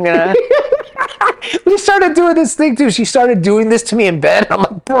 I'm gonna. We started doing this thing too. She started doing this to me in bed. I'm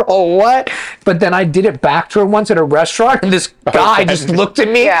like, bro, what? But then I did it back to her once at a restaurant, and this guy just looked at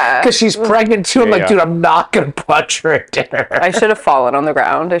me because she's pregnant too. I'm like, dude, I'm not gonna punch her at dinner. I should have fallen on the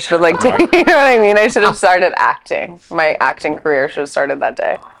ground. I should have like, you know what I mean? I should have started acting. My acting career should have started that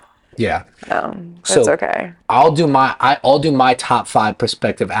day. Yeah. So it's okay. I'll do my top 5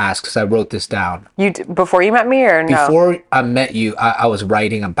 perspective asks because I wrote this down. Before you met me or no? Before I met you, I was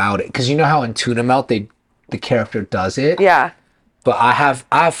writing about it because you know how in Tuna Melt the character does it. Yeah. But I have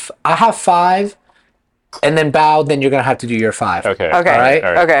 5, and then Bao. Then you're gonna have to do your 5. Okay. Okay. All right.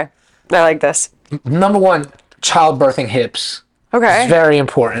 Okay. I like this. Number 1, childbirthing hips. Okay. It's very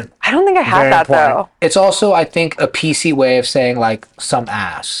important. I don't think I had that though. It's also, I think, a PC way of saying like some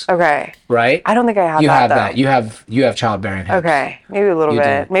ass. Okay. Right? I don't think I have that. You have though. that. You have childbearing hips. Okay. Maybe a little You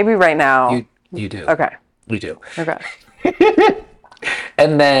bit. do. Maybe right now. You do. Okay. You do. Okay.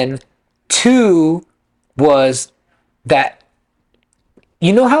 And then 2 was that,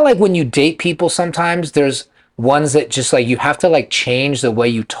 you know how like when you date people sometimes there's ones that just like you have to like change the way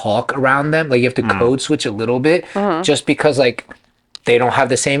you talk around them. Like you have to code switch a little bit just because like they don't have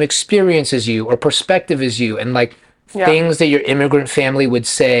the same experience as you or perspective as you. And like things that your immigrant family would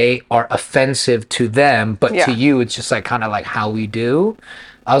say are offensive to them, but to you, it's just like kind of like how we do.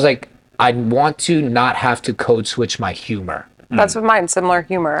 I was like, I want to not have to code switch my humor. That's what mine. Similar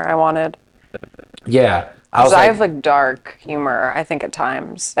humor. I wanted. Yeah. I have like dark humor, I think, at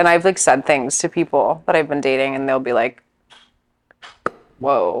times. And I've like said things to people that I've been dating and they'll be like,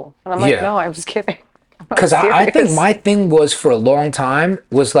 whoa. And I'm like, no, I was kidding. Because I think my thing was for a long time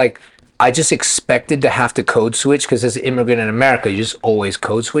was like, I just expected to have to code switch because as an immigrant in America, you're just always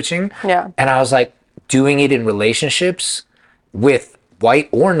code switching. Yeah. And I was like doing it in relationships with white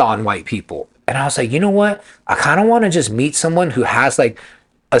or non-white people. And I was like, you know what? I kind of want to just meet someone who has like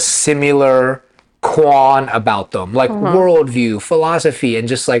a similar quan about them, like worldview, philosophy, and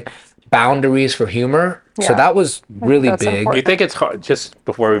just like boundaries for humor. Yeah. So that was really big. important. Do you think it's hard, just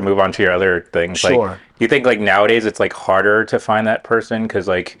before we move on to your other things, Sure. like, do you think like nowadays it's like harder to find that person? Because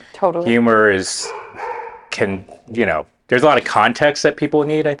like Totally. humor there's a lot of context that people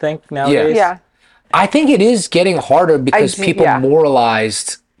need, I think, nowadays. Yeah. I think it is getting harder because people yeah.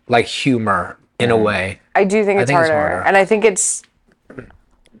 moralized like humor in a way. I do think it's harder. And I think it's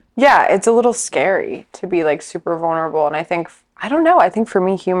a little scary to be like super vulnerable. And I think for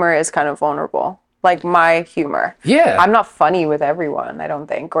me, humor is kind of vulnerable. Like my humor. Yeah. I'm not funny with everyone, I don't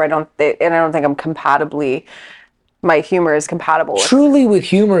think. I don't think my humor is compatible with. Truly with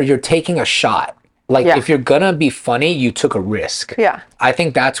humor, you're taking a shot. Like if you're gonna be funny, you took a risk. Yeah. I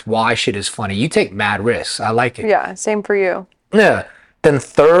think that's why shit is funny. You take mad risks. I like it. Yeah, same for you. Yeah. Then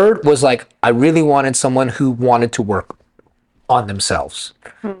third was like, I really wanted someone who wanted to work on themselves.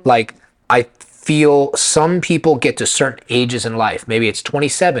 Like, I feel some people get to certain ages in life. Maybe it's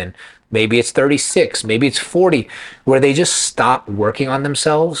 27, maybe it's 36, maybe it's 40, where they just stop working on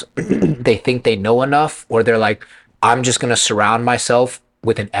themselves. They think they know enough, or they're like, I'm just going to surround myself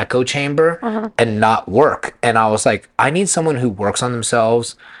with an echo chamber and not work. And I was like, I need someone who works on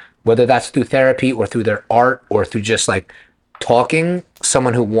themselves, whether that's through therapy or through their art or through just like talking,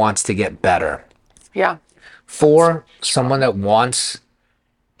 someone who wants to get better. Yeah. 4, someone that wants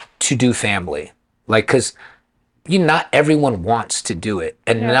to do family. Like, because not everyone wants to do it.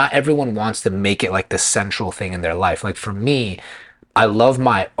 And not everyone wants to make it like the central thing in their life. Like for me, I love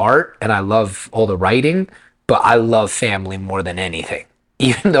my art and I love all the writing, but I love family more than anything.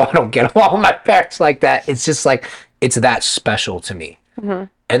 Even though I don't get along with my parents like that, it's just like, it's that special to me.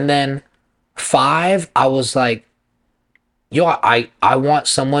 And then 5, I was like, I want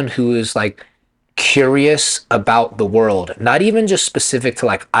someone who is like curious about the world, not even just specific to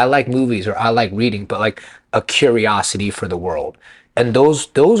like, I like movies or I like reading, but like a curiosity for the world. And those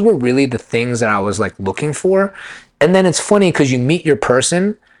were really the things that I was like looking for. And then it's funny because you meet your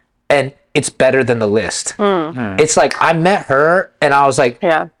person and it's better than the list. It's like, I met her and I was like,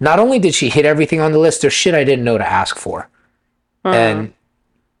 not only did she hit everything on the list, there's shit I didn't know to ask for. And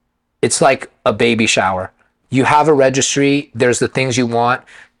it's like a baby shower. You have a registry, there's the things you want.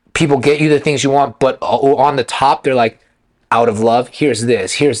 People get you the things you want, but on the top, they're like, out of love, here's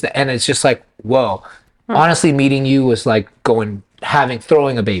this, here's the, and it's just like, whoa. Honestly, meeting you was like throwing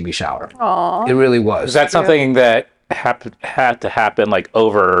a baby shower. Aww. It really was. Is that something that had to happen like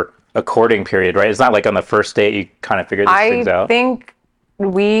over a courting period, right? It's not like on the first date you kind of figured these things out. I think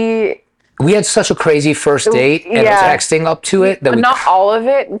we had such a crazy first date and texting up to it that not all of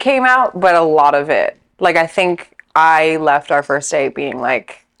it came out, but a lot of it. Like, I think I left our first date being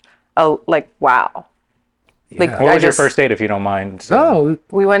like, wow. Like, what was your first date, if you don't mind? No,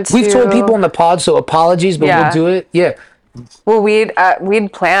 we've told people in the pod, so apologies, but we'll do it. Yeah. Well, we'd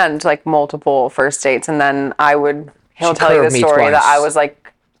planned like multiple first dates, and then he'll tell you the story that I was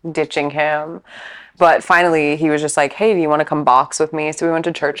like ditching him, but finally he was just like, hey, do you want to come box with me? So we went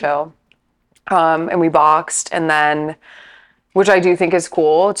to Churchill, and we boxed, and then, which I do think is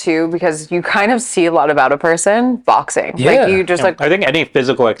cool too, because you kind of see a lot about a person boxing. Yeah. Like you just like, I think any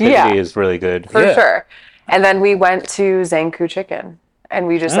physical activity is really good. For sure. And then we went to Zanku Chicken, and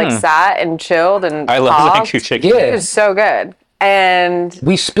we just like sat and chilled and I love Zanku Chicken. Yeah. It was so good. And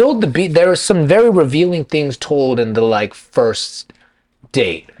we spilled the beat. There were some very revealing things told in the like first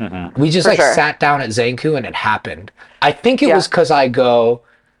date. We just sat down at Zanku and it happened. I think it was because I go,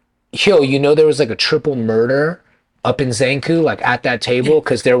 yo, there was like a triple murder up in Zanku, like at that table,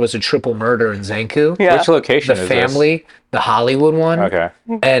 because there was a triple murder in Zanku. Yeah. Which location The is family, the Hollywood one. Okay.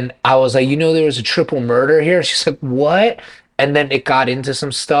 And I was like, there was a triple murder here. She's like, what? And then it got into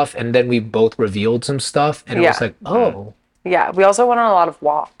some stuff, and then we both revealed some stuff, and it was like, oh. Yeah, we also went on a lot of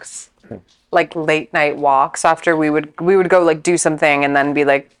walks, like late night walks. After we would go like do something, and then be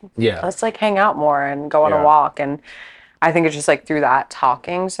like, let's like hang out more and go on a walk. And I think it's just like through that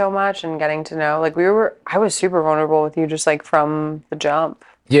talking so much and getting to know, like I was super vulnerable with you just like from the jump.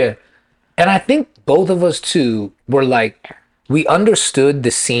 Yeah. And I think both of us too were like, we understood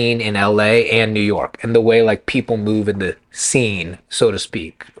the scene in LA and New York and the way like people move in the scene, so to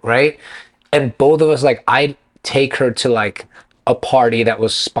speak, right? And both of us, like, I'd take her to like a party that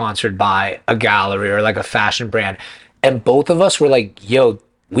was sponsored by a gallery or like a fashion brand. And both of us were like, yo,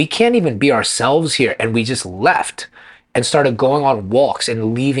 we can't even be ourselves here. And we just left. and started going on walks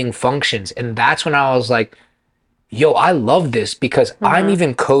and leaving functions. And that's when I was like, yo, I love this because I'm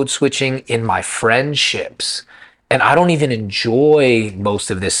even code switching in my friendships and I don't even enjoy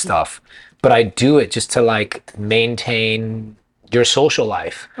most of this stuff, but I do it just to like maintain your social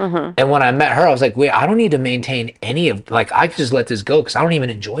life. And when I met her, I was like, wait, I don't need to maintain any of, like, I could just let this go because I don't even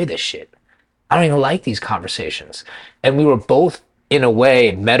enjoy this shit. I don't even like these conversations. And we were both, in a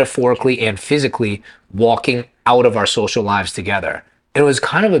way, metaphorically and physically walking out of our social lives together. It was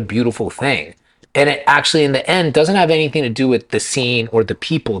kind of a beautiful thing. And it actually, in the end, doesn't have anything to do with the scene or the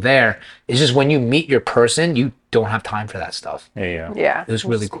people there. It's just when you meet your person, you don't have time for that stuff. Yeah. It was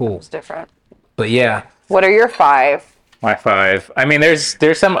really cool. It's different. But yeah. What are your 5? My 5. I mean, there's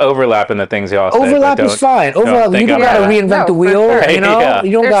some overlap in the things y'all said. Overlap is fine. Overlap, you don't gotta reinvent the wheel. Sure. You know, Yeah.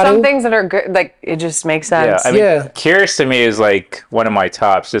 you don't There's gotta. some things that are good, like it just makes sense. I mean, curious to me is like one of my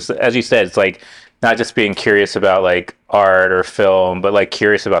tops. Just as you said, it's like not just being curious about like art or film, but like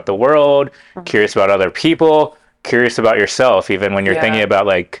curious about the world, curious about other people, curious about yourself, even when you're thinking about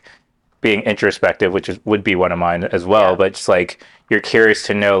like being introspective, which would be one of mine as well. But just like you're curious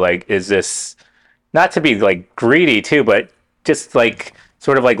to know, like, is this, not to be like greedy too, but just like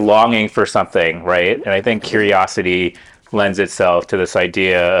sort of like longing for something, right? And I think curiosity lends itself to this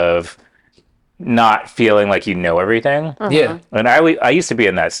idea of not feeling like you know everything. Yeah. And I used to be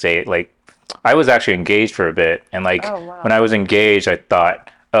in that state. Like, I was actually engaged for a bit, and like when I was engaged, I thought,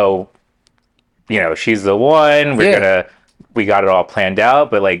 oh, you know, she's the one. We got it all planned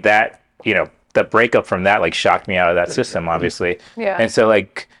out. But like that, you know, the breakup from that like shocked me out of that system, obviously. Yeah. And so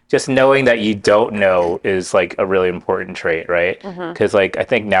like just knowing that you don't know is like a really important trait, right? Because like I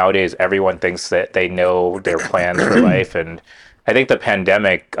think nowadays everyone thinks that they know their plans for life, and I think the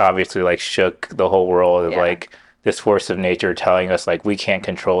pandemic obviously like shook the whole world of like this force of nature telling us like we can't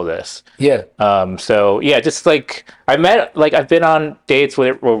control this. Yeah. So yeah, just like I've been on dates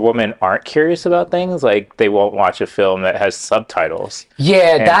where women aren't curious about things, like they won't watch a film that has subtitles.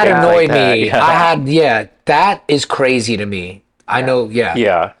 Yeah, that annoyed me. Yeah. That is crazy to me. I know,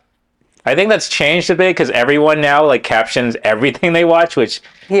 Yeah. I think that's changed a bit because everyone now like captions everything they watch, which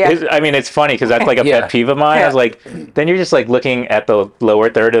is, I mean, it's funny because that's like a pet peeve of mine. I was like, then you're just like looking at the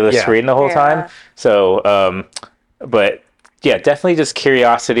lower third of the screen the whole time. So, but yeah, definitely just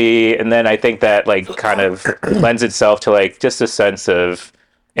curiosity. And then I think that like kind of lends itself to like just a sense of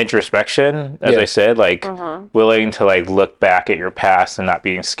introspection, as I said, like willing to like look back at your past and not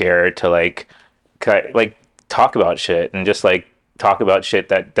being scared to like talk about shit and just like talk about shit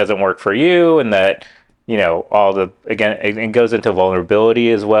that doesn't work for you, and that, you know, all the, again, it goes into vulnerability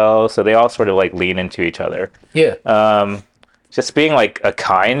as well. So they all sort of like lean into each other. Yeah. Just being like a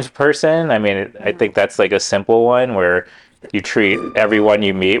kind person. I mean, I think that's like a simple one where you treat everyone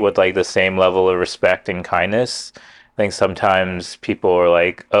you meet with like the same level of respect and kindness. I think sometimes people are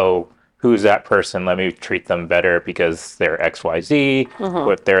like, oh, who's that person? Let me treat them better because they're XYZ.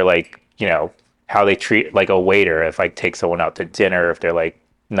 Or if they're like, you know, how they treat like a waiter, if I take someone out to dinner, if they're like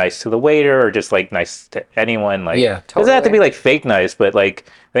nice to the waiter or just like nice to anyone, like doesn't have to be like fake nice, but like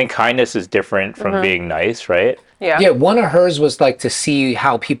I think kindness is different from being nice, right? Yeah, one of hers was like to see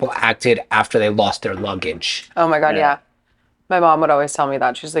how people acted after they lost their luggage. Oh my God, yeah. My mom would always tell me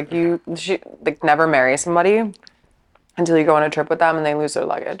that. She's like, she like never marry somebody until you go on a trip with them and they lose their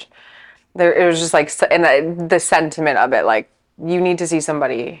luggage. It was just like, and the sentiment of it, like you need to see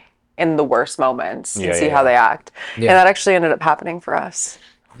somebody in the worst moments and see how they act. And that actually ended up happening for us.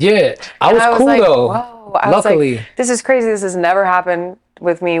 Yeah, I was cool like, though. Whoa. I Luckily. was like, this is crazy. This has never happened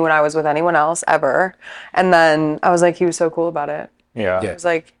with me when I was with anyone else ever. And then I was like, he was so cool about it. Yeah. I was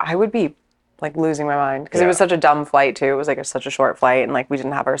like, I would be like losing my mind because it was such a dumb flight too. It was like such a short flight and like we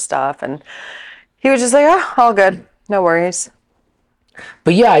didn't have our stuff. And he was just like, oh, all good. No worries.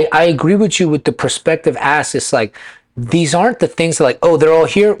 But yeah, I agree with you with the perspective ass. It's like, these aren't the things that like, oh, they're all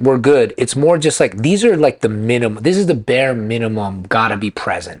here, we're good. It's more just like, these are like the minimum. This is the bare minimum, gotta be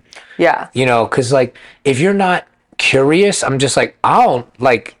present. Yeah. You know, because like, if you're not curious, I'm just like, I don't,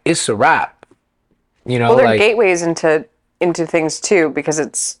 like, it's a wrap. You know, well, they're like, gateways into things too, because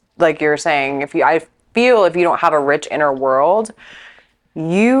it's like you're saying, I feel if you don't have a rich inner world,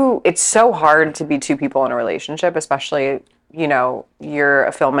 it's so hard to be two people in a relationship, especially, you know, you're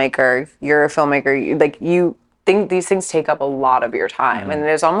a filmmaker, like you think these things take up a lot of your time. And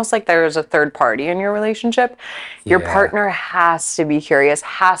it's almost like there's a third party in your relationship. Your partner has to be curious,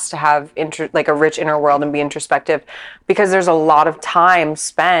 has to have like a rich inner world and be introspective, because there's a lot of time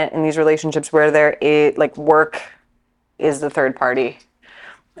spent in these relationships where like work is the third party.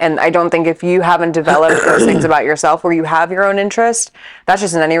 And I don't think if you haven't developed those things about yourself where you have your own interest, that's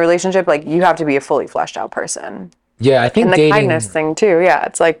just in any relationship, like you have to be a fully fleshed out person. Yeah, I think And the dating. kindness thing too. Yeah,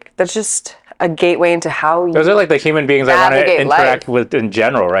 it's like that's just a gateway into how you. Those are like the human beings I want to navigate interact life. with in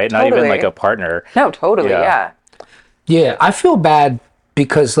general, right? Not even like a partner. No, totally. Yeah. Yeah, I feel bad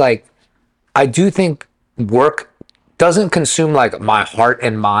because like I do think work doesn't consume like my heart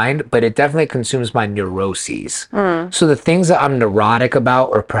and mind, but it definitely consumes my neuroses. So the things that I'm neurotic about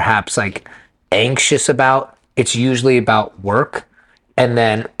or perhaps like anxious about, it's usually about work and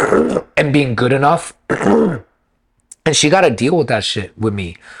then and being good enough. And she got to deal with that shit with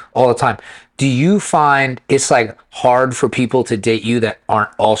me all the time. Do you find it's like hard for people to date you that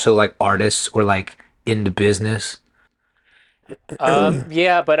aren't also like artists or like into business?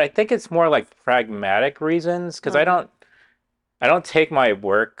 Yeah, but I think it's more like pragmatic reasons because I don't take my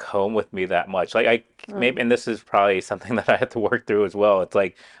work home with me that much. Like I maybe, and this is probably something that I have to work through as well. It's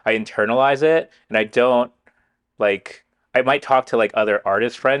like I internalize it and I don't like I might talk to like other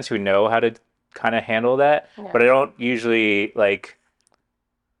artist friends who know how to kind of handle that, but I don't usually like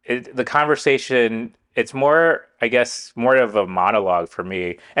the conversation. It's more, I guess, more of a monologue for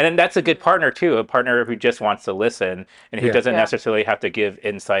me. And then that's a good partner too, a partner who just wants to listen and who doesn't necessarily have to give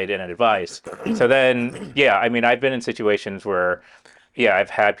insight and advice. So then, yeah, I mean, I've been in situations where yeah, I've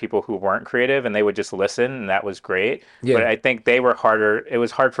had people who weren't creative and they would just listen and that was great. But Yeah. I think they were harder. It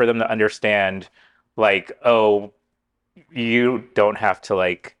was hard for them to understand like, oh, you don't have to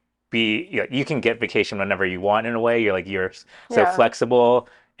like be you can get vacation whenever you want in a way. You're so flexible.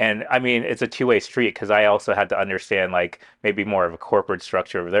 And I mean, it's a two-way street because I also had to understand like maybe more of a corporate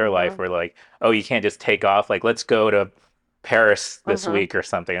structure of their life where like, oh, you can't just take off. Like, let's go to Paris this week or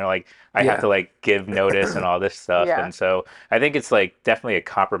something. Or like I have to like give notice and all this stuff. And so I think it's like definitely a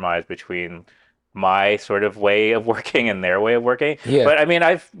compromise between my sort of way of working and their way of working. Yeah. But I mean,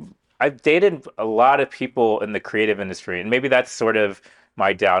 I've dated a lot of people in the creative industry, and maybe that's sort of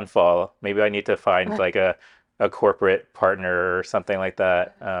my downfall. Maybe I need to find like a corporate partner or something like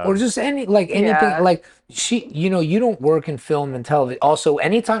that. Or just any like anything like you don't work in film and television. Also,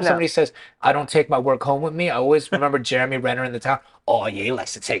 anytime somebody says I don't take my work home with me, I always remember Jeremy Renner in The Town. Oh yeah, he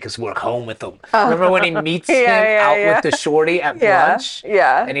likes to take his work home with him. Remember when he meets him out with the shorty at lunch?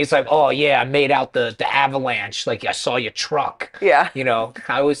 Yeah. And he's like, oh yeah, I made out the avalanche. Like I saw your truck. Yeah.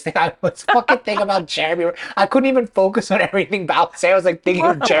 I was fucking thinking about Jeremy. I couldn't even focus on everything about say. I was like thinking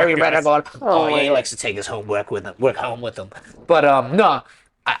of Jeremy Renner going, oh yeah, he likes to take his work home with him. But no.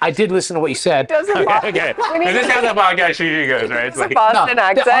 I did listen to what you said. Okay. And this is how the podcast usually goes, right? It's like Boston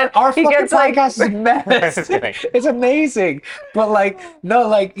accent. Our fucking podcast is mess. It's amazing. But like, no,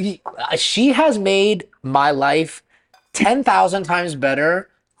 like she has made my life 10,000 times better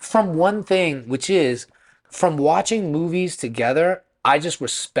from one thing, which is from watching movies together. I just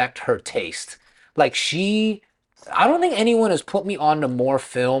respect her taste. Like I don't think anyone has put me on to more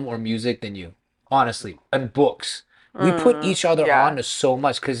film or music than you, honestly, and books. We put each other on to so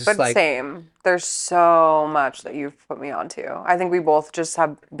much because it's like same. There's so much that you've put me onto. I think we both just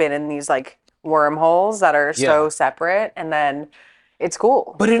have been in these like wormholes that are so separate, and then it's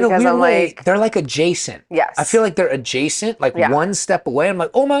cool. But in a weird way, they're like adjacent. Yes. I feel like they're adjacent, like one step away. I'm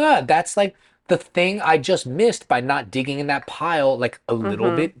like, oh my God, that's like the thing I just missed by not digging in that pile like a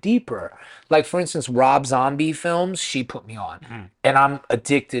little bit deeper. Like for instance, Rob Zombie films, she put me on. And I'm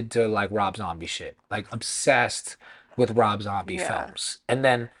addicted to like Rob Zombie shit. Like obsessed with Rob Zombie films. And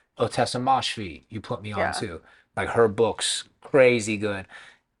then Otessa Moshfegh, you put me on too. Like her books, crazy good.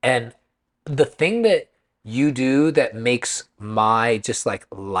 And the thing that you do that makes my just like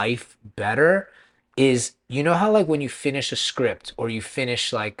life better is how like when you finish a script or you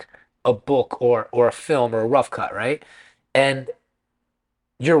finish like a book or a film or a rough cut, right? And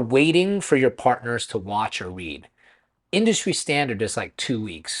you're waiting for your partners to watch or read. Industry standard is like 2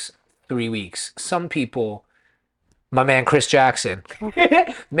 weeks, 3 weeks. Some people, my man Chris Jackson,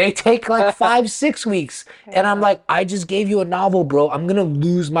 may take like 5-6 weeks. And I'm like, I just gave you a novel, bro. I'm gonna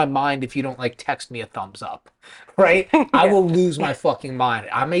lose my mind if you don't like text me a thumbs up. Right? I will lose my fucking mind.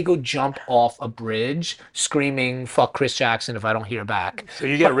 I may go jump off a bridge screaming fuck Chris Jackson if I don't hear back. So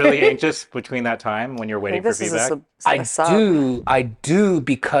you get really anxious between that time when you're waiting for feedback? I do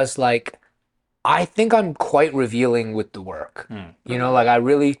because like I think I'm quite revealing with the work. Like I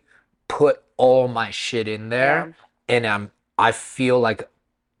really put all my shit in there. And I feel like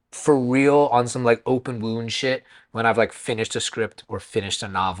for real on some like open wound shit when I've like finished a script or finished a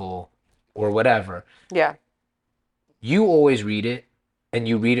novel or whatever. Yeah. You always read it and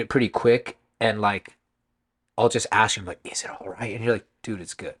you read it pretty quick and like I'll just ask you like, is it all right? And you're like, dude,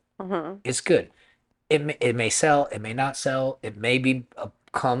 it's good. It's good. It may sell, it may not sell, it may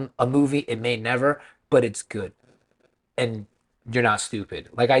become a movie, it may never, but it's good. And you're not stupid.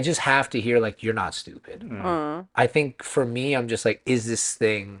 Like, I just have to hear, like, you're not stupid. I think for me, I'm just like, is this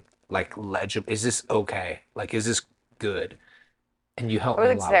thing, like, legible? Is this okay? Like, is this good? And you help I me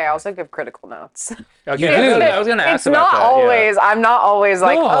would a like to lot. say I with also give critical notes. Okay, You I was gonna ask It's about not that. always. I'm not always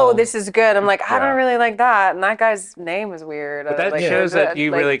like, No. oh, this is good. I'm like, I Yeah. don't really like that, and that guy's name is weird. But that like, shows that you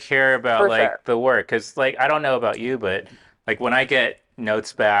like, really care about for like sure. the work, because like I don't know about you, but like when I get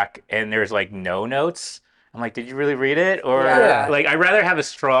notes back and there's like no notes, I'm like, did you really read it? Or Yeah. like I'd rather have a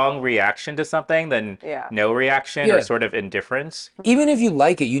strong reaction to something than Yeah. no reaction Yeah. or sort of indifference. Even if you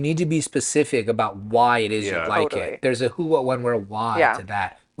like it, you need to be specific about why it is you Yeah. like Totally. it. There's a who, what, when, where, why Yeah. to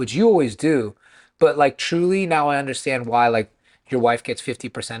that, which you always do. But like truly, now I understand why like your wife gets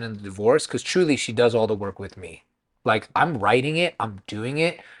 50% in the divorce, because truly she does all the work with me. Like I'm writing it, I'm doing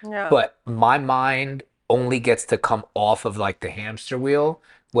it, Yeah. but my mind only gets to come off of like the hamster wheel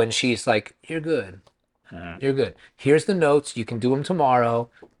when she's like, "You're good, you're good. Here's the notes. You can do them tomorrow,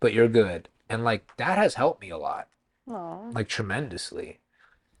 but you're good." And like that has helped me a lot, Aw. like tremendously.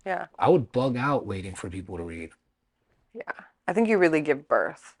 Yeah. I would bug out waiting for people to read. Yeah. I think you really give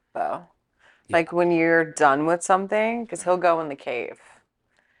birth though. Like when you're done with something, because he'll go in the cave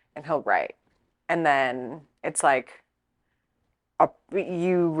and he'll write. And then it's like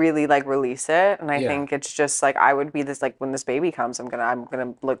you really like release it. And I Yeah. think it's just like I would be this like when this baby comes, I'm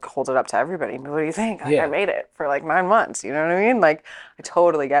gonna like hold it up to everybody. What do you think? Like Yeah. I made it for like 9 months. You know what I mean? Like I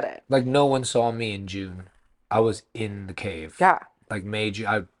totally get it. Like no one saw me in June. I was in the cave. Yeah. Like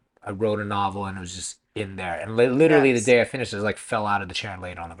I wrote a novel and it was just in there. And literally Yes. the day I finished, it was like fell out of the chair and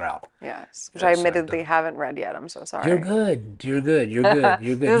laid on the ground. Yes. Which Yeah, I so I've admittedly done- haven't read yet. I'm so sorry. You're good. You're good. You're good.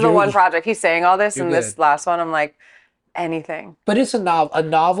 You're good. This is the You're- one project he's saying all this, You're and this good. last one, I'm like, anything. But it's a novel. A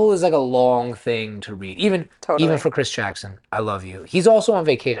novel is like a long thing to read. Even Totally. for Chris Jackson. I love you. He's also on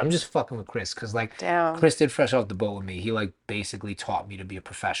vacation. I'm just fucking with Chris because like Damn. Chris did Fresh Off the Boat with me. He like basically taught me to be a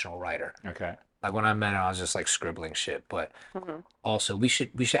professional writer. Okay. Like when I met him, I was just like scribbling shit. But Mm-hmm. also we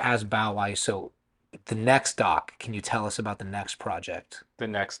should ask Bao why. So the next doc, can you tell us about the next project? The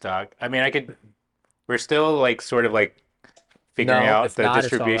next doc. I mean, we're still like sort of like figuring out if the not,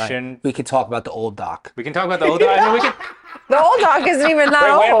 it's all right. distribution. We could talk about the old doc. We can talk about the old doc. I mean, we can. The old doc isn't even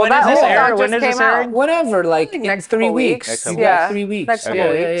that Wait, old. when That is this old airing? doc When just is this came out. airing? Whatever, like in Next 3 couple weeks. weeks. You got Yeah. 3 weeks. Next couple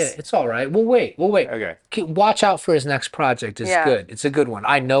Yeah, weeks. It's all right. We'll wait. Okay. Watch out for his next project. It's Yeah. good. It's a good one.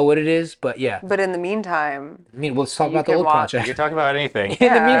 I know what it is, but yeah. But in the meantime, I mean, let's talk You about the can old watch- You project. can talk about anything. In the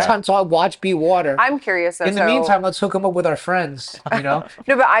Yeah. meantime, watch Be Water. I'm curious. Though, In the so- meantime, let's hook him up with our friends. You know,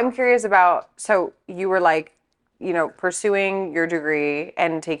 No, but I'm curious about. So you were like, pursuing your degree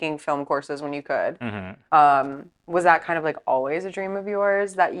and taking film courses when you could. Was that kind of like always a dream of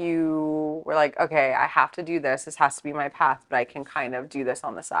yours that you were like, okay, I have to do this. This has to be my path, but I can kind of do this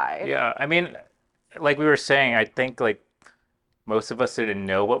on the side. Yeah, I mean, like we were saying, I think like most of us didn't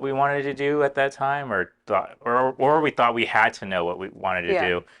know what we wanted to do at that time, or we thought we had to know what we wanted to Yeah.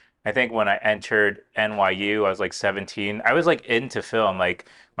 do. I think when I entered NYU, I was like 17. I was like into film. Like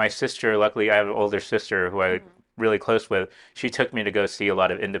my sister, luckily I have an older sister who I'm really close with. She took me to go see a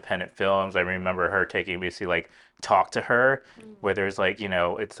lot of independent films. I remember her taking me to see like Talk to Her, where there's like,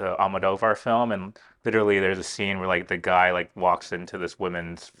 it's a Almodovar film, and literally there's a scene where like the guy like walks into this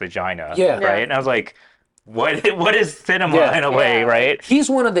woman's vagina. Yeah. Right. Yeah. And I was like, what is cinema Yeah. in a way, Yeah. right? he's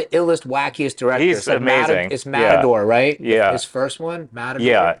one of the illest, wackiest directors. He's Like, amazing. It's Yeah. Matador, right? Yeah. His first one, Matador.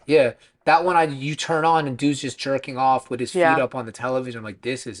 Yeah. Yeah. That one, you turn on and dude's just jerking off with his feet Yeah. up on the television. I'm like,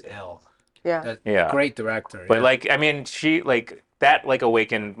 this is ill. Yeah. Yeah. Great director. But yeah. like, I mean, she like that like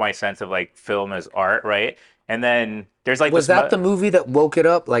awakened my sense of like film as art, right? And then there's like was this that the movie that woke it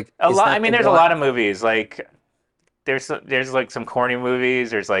up? Like a is lot. that I mean, the there's a one? lot of movies. Like there's like some corny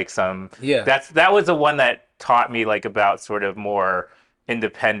movies. There's like some. Yeah. That was the one that taught me like about sort of more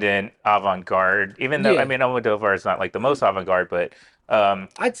independent avant-garde. Even though Yeah. I mean, Almodovar is not like the most avant-garde, but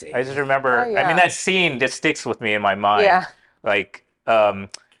I'd say. I just remember. Oh, yeah. I mean, that scene just sticks with me in my mind. Yeah. Like,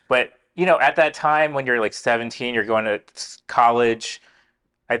 but at that time when you're like 17, you're going to college.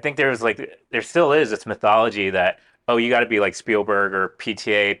 I think there still is this mythology that, oh, you got to be like Spielberg or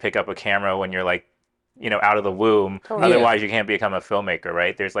PTA, pick up a camera when you're like, out of the womb. Totally. Otherwise, you can't become a filmmaker,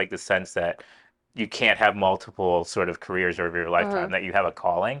 right? There's like the sense that you can't have multiple sort of careers over your lifetime, that you have a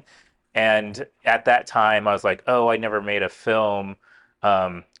calling. And at that time, I was like, oh, I never made a film,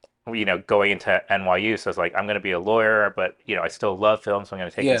 going into NYU. So I was like, I'm going to be a lawyer, but, I still love film, so I'm going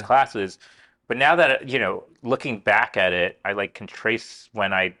to take these Yeah. classes. But now that, looking back at it, I like can trace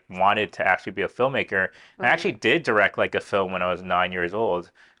when I wanted to actually be a filmmaker. I actually did direct like a film when I was 9 years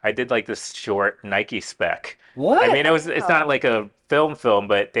old. I did like this short Nike spec. What? I mean, it's not like a film,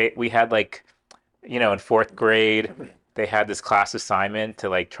 but we had like, in fourth grade, they had this class assignment to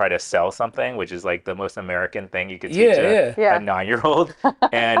like try to sell something, which is like the most American thing you could teach a 9-year-old.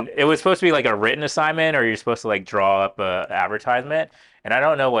 And it was supposed to be like a written assignment, or you're supposed to like draw up a advertisement. And I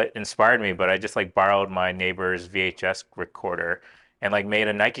don't know what inspired me, but I just like borrowed my neighbor's VHS recorder and like made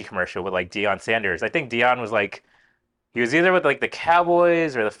a Nike commercial with like Deion Sanders. I think Deion was like, he was either with like the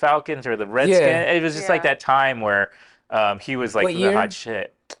Cowboys or the Falcons or the Redskins. It was just like that time where he was like the hot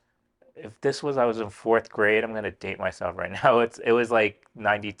shit. If this was, I was in 4th grade, I'm gonna date myself right now. It was like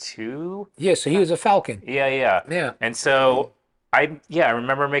 92. Yeah, so he was a Falcon. Yeah. And so I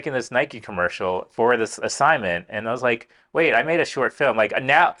remember making this Nike commercial for this assignment, and I was like, wait, I made a short film. Like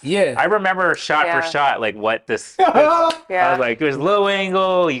now, I remember shot for shot, like what this. I was like, there's low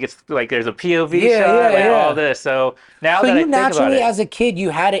angle. You get like there's a POV shot, all this. So now that I think about it, naturally, as a kid, you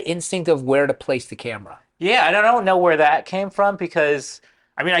had an instinct of where to place the camera. Yeah, and I don't know where that came from because.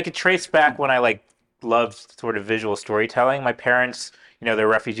 I mean, I could trace back when I like loved sort of visual storytelling. My parents, they're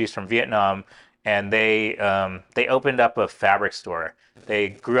refugees from Vietnam, and they opened up a fabric store. They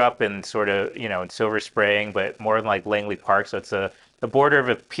grew up in sort of in Silver Spring, but more in like Langley Park. So it's the border of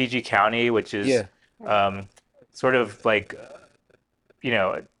a PG County, which is sort of like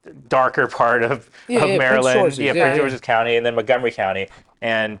darker part of Maryland. Prince George's County, and then Montgomery County,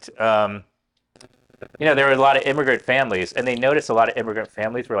 and there were a lot of immigrant families, and they noticed a lot of immigrant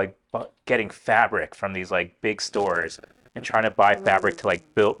families were like getting fabric from these like big stores and trying to buy fabric to like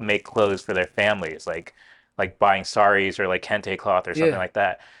make clothes for their families, like buying saris or like kente cloth or something like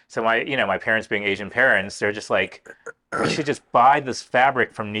that. So my parents being Asian parents, they're just like, we should just buy this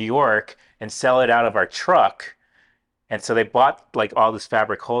fabric from New York and sell it out of our truck. And so they bought like all this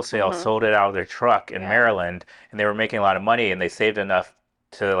fabric wholesale, sold it out of their truck in Maryland, and they were making a lot of money, and they saved enough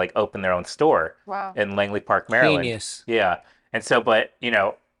to like open their own store in Langley Park, Maryland. Genius. Yeah. And so, but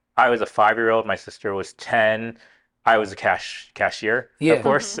I was a 5-year-old. My sister was 10. I was a cashier, of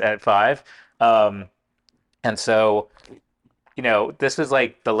course, at 5. And so, this was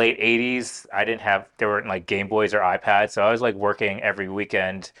like the late 80s. There weren't like Game Boys or iPads. So I was like working every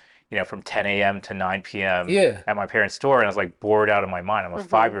weekend, from 10 a.m. to 9 p.m. At my parents' store. And I was like bored out of my mind. I'm a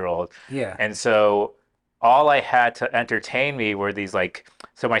 5-year-old. Yeah. And so all I had to entertain me were these like,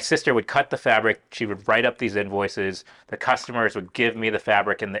 so my sister would cut the fabric, she would write up these invoices, the customers would give me the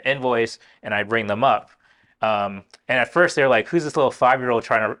fabric and the invoice, and I'd ring them up. And at first they're like, who's this little 5-year-old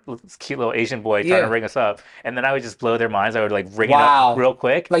this cute little Asian boy trying to ring us up? And then I would just blow their minds. I would like ring it up real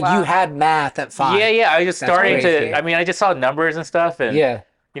quick. Like you had math at 5. Yeah. I was just starting to, I just saw numbers and stuff. And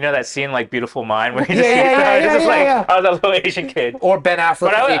that scene like Beautiful Mind where you just I was a little Asian kid. Or Ben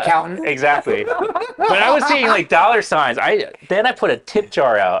Affleck, the accountant. Exactly. But I was seeing like dollar signs. Then I put a tip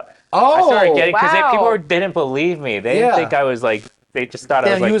jar out. Oh, I started getting, because people didn't believe me. They didn't think I was like, they just thought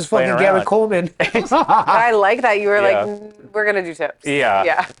I was like he was fucking Garrett Coleman. I like that. You were like, we're going to do tips.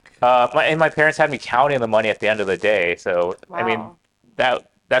 Yeah. And my parents had me counting the money at the end of the day. So, I mean,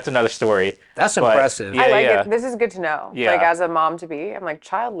 that's another story. That's impressive. I like it. This is good to know. Yeah. Like as a mom to be, I'm like,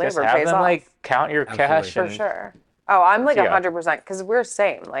 child labor just have pays them, off. Like count your cash. For sure. Oh, I'm like 100% because we're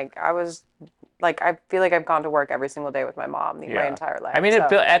same. Like I was, like I feel like I've gone to work every single day with my mom my entire life. I mean,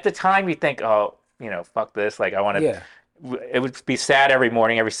 at the time you think, oh, fuck this. Like I want to. Yeah. It would be sad every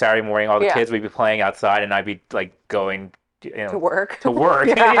Saturday morning. All the kids would be playing outside, and I'd be like going. To work.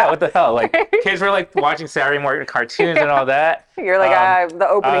 Yeah, what the hell? Like kids were like watching Saturday morning cartoons and all that. You're like, the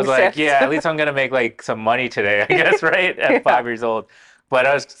opening I was shift. like, at least I'm gonna make like some money today, I guess, right? At 5 years old. But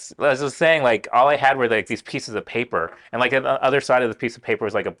I was just saying, like, all I had were like these pieces of paper, and like on the other side of the piece of paper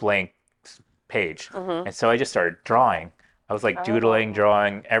was like a blank page, and so I just started drawing. I was like doodling,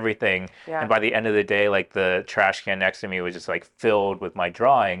 drawing everything, and by the end of the day, like the trash can next to me was just like filled with my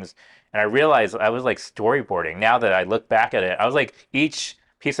drawings. And I realized I was like storyboarding. Now that I look back at it, I was like, each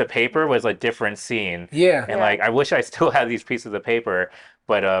piece of paper was a different scene. Yeah. And like, I wish I still had these pieces of paper.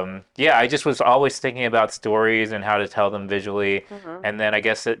 But I just was always thinking about stories and how to tell them visually. And then I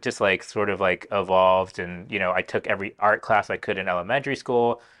guess it just like sort of like evolved. And, I took every art class I could in elementary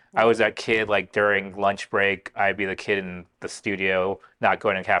school. I was that kid, like during lunch break, I'd be the kid in the studio, not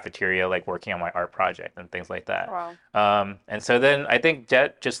going to the cafeteria, like working on my art project and things like that. Wow. And so then I think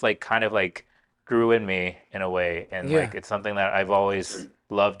that just like kind of like grew in me in a way. And like, it's something that I've always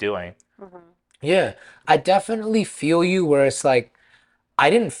loved doing. Yeah, I definitely feel you where it's like, I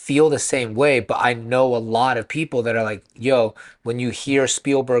didn't feel the same way, but I know a lot of people that are like, yo, when you hear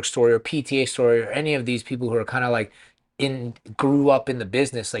Spielberg's story or PTA story or any of these people who are kind of like, grew up in the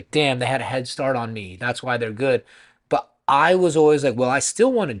business, like, damn, they had a head start on me. That's why they're good. But I was always like, well, I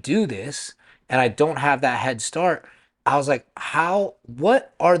still want to do this and I don't have that head start. I was like,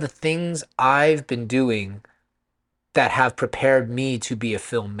 what are the things I've been doing that have prepared me to be a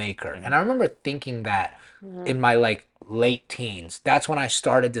filmmaker. And I remember thinking that in my like late teens. That's when I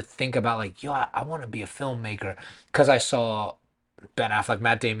started to think about like, yo, I want to be a filmmaker because I saw Ben Affleck,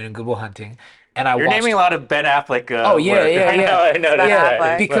 Matt Damon in Good Will Hunting, and I You're watched. naming a lot of Ben Affleck. Oh yeah, work. yeah, I know, I noticed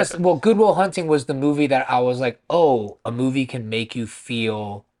that. Because well, Good Will Hunting was the movie that I was like, oh, a movie can make you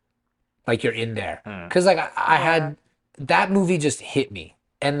feel like you're in there. Because like I had that movie just hit me,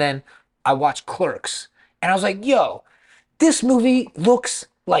 and then I watched Clerks, and I was like, yo, this movie looks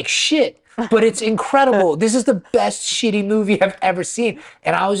like shit, but it's incredible. This is the best shitty movie I've ever seen.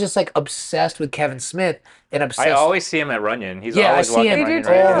 And I was just like obsessed with Kevin Smith and obsessed. I always see him at Runyon. He's Yeah, I always see walking him Runyon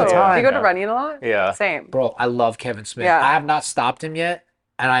all the time. Do you go to Runyon a lot? Yeah. Same. Bro, I love Kevin Smith. Yeah. I have not stopped him yet,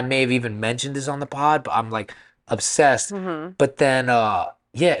 and I may have even mentioned this on the pod, but I'm like obsessed. But then,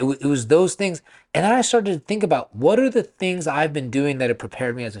 it was those things. And then I started to think about what are the things I've been doing that have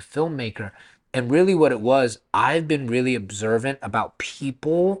prepared me as a filmmaker. And really what it was, I've been really observant about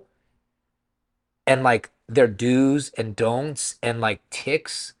people and like their do's and don'ts and like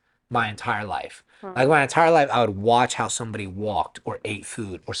ticks my entire life. Like my entire life, I would watch how somebody walked or ate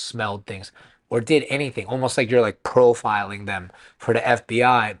food or smelled things or did anything, almost like you're like profiling them for the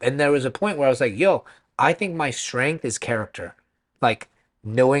FBI. And there was a point where I was like, yo, I think my strength is character. Like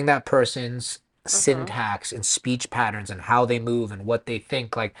knowing that person's syntax and speech patterns and how they move and what they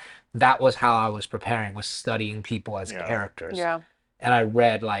think. Like that was how I was preparing, was studying people as characters. Yeah. And I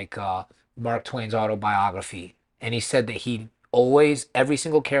read like Mark Twain's autobiography, and he said that he always, every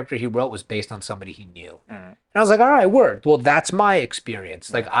single character he wrote was based on somebody he knew. And I was like, all right, word. Well, that's my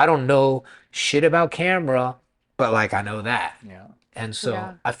experience. Like I don't know shit about camera, but like I know that. Yeah. And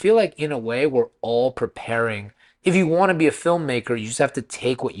so I feel like in a way we're all preparing. If you want to be a filmmaker, you just have to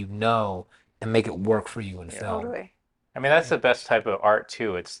take what you know and make it work for you in film. Totally. I mean, that's the best type of art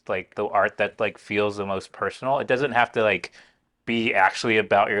too. It's like the art that like feels the most personal. It doesn't have to like be actually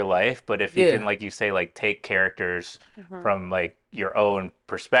about your life, but if you can, like you say, like take characters from like your own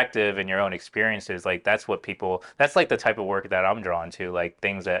perspective and your own experiences, like that's what people, that's like the type of work that I'm drawn to, like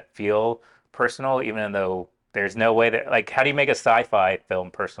things that feel personal, even though there's no way that, like, how do you make a sci-fi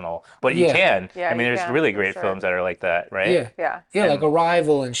film personal? But you can. Yeah, I mean, you there's can, really for great sure. films that are like that, right? Yeah. Yeah, like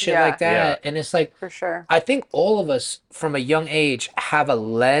Arrival and shit like that. And it's like, For sure. I think all of us from a young age have a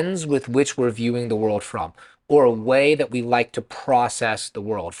lens with which we're viewing the world from, or a way that we like to process the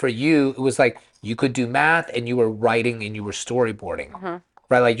world. For you, it was like you could do math and you were writing and you were storyboarding,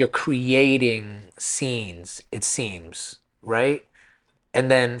 right? Like you're creating scenes, it seems, right? And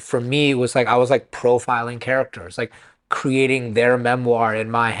then for me, it was like I was like profiling characters, like creating their memoir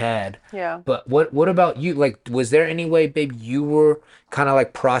in my head. Yeah. But what about you? Like, was there any way, babe, you were kind of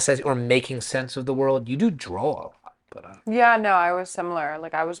like processing or making sense of the world? You do draw a lot, but Yeah, no, I was similar.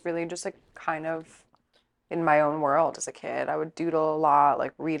 Like I was really just like kind of in my own world as a kid. I would doodle a lot,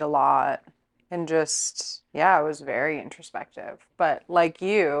 like read a lot, and just I was very introspective. But like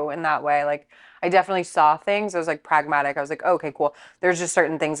you in that way, like I definitely saw things. I was like pragmatic. I was like, okay, cool. There's just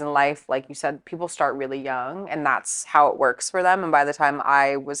certain things in life, like you said, people start really young and that's how it works for them. And by the time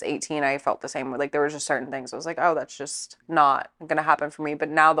I was 18, I felt the same way. Like there was just certain things. I was like, oh, that's just not gonna happen for me. But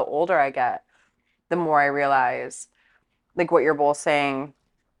now the older I get, the more I realize like what you're both saying,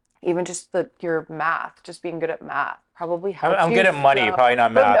 even just your math, just being good at math probably helps I'm you good at money, so- probably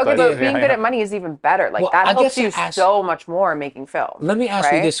not math. but being good at money is even better. Like Well, that I helps guess you so much more making film. let me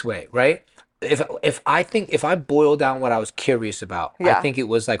ask you right? this way, right? If I boil down what I was curious about, I think it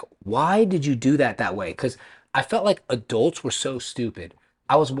was like, why did you do that way? Because I felt like adults were so stupid.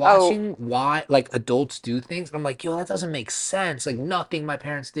 I was watching why like adults do things, and I'm like, yo, that doesn't make sense. Like nothing my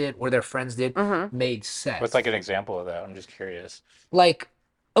parents did or their friends did made sense. What's like an example of that? I'm just curious. Like,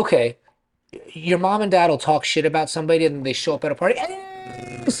 okay, your mom and dad will talk shit about somebody, and they show up at a party.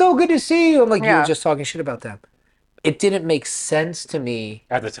 Hey, so good to see you. I'm like, you were just talking shit about them. It didn't make sense to me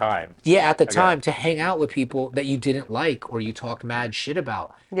At the time. Yeah, at the time to hang out with people that you didn't like or you talked mad shit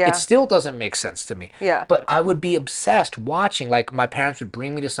about. Yeah. It still doesn't make sense to me. Yeah. But I would be obsessed watching, like my parents would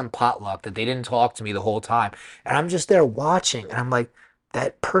bring me to some potluck that they didn't talk to me the whole time. And I'm just there watching and I'm like,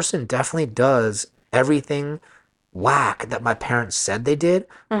 that person definitely does everything whack that my parents said they did.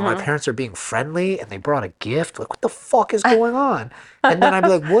 But my parents are being friendly and they brought a gift. Like, what the fuck is going on? And then I'd be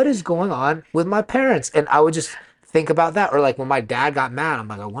like, what is going on with my parents? And I would just think about that. Or like when my dad got mad, I'm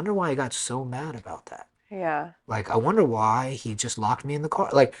like, I wonder why he got so mad about that. Yeah. Like, I wonder why he just locked me in the car.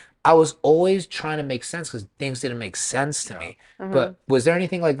 Like, I was always trying to make sense because things didn't make sense to me. But was there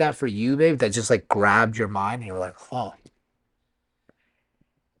anything like that for you, babe, that just like grabbed your mind and you were like, oh.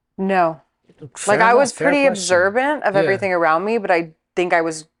 No. Fair Like I enough, was fair pretty question. observant of everything around me, but I think I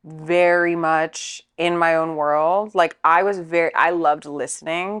was very much in my own world. Like I loved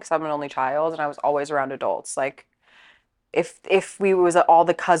listening because I'm an only child and I was always around adults. Like if we was all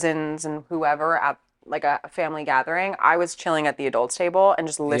the cousins and whoever at like a family gathering, I was chilling at the adults table and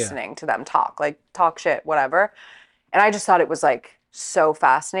just listening to them talk shit, whatever. And I just thought it was like so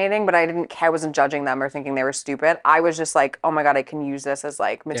fascinating, but I wasn't judging them or thinking they were stupid. I was just like, oh my God, I can use this as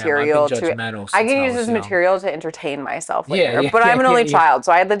like material I can use this material to entertain myself later. But I'm an only child,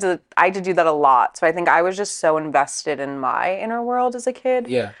 so I had to do that a lot. So I think I was just so invested in my inner world as a kid.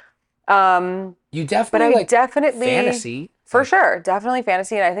 Yeah. You definitely but I like definitely fantasy. For sure. Definitely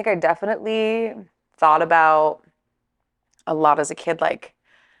fantasy. And I think I definitely thought about a lot as a kid, like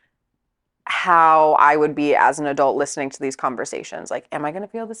how I would be as an adult listening to these conversations. Like, am I going to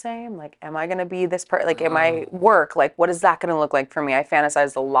feel the same? Like, am I going to be this person? Like, am I work? Like, what is that going to look like for me? I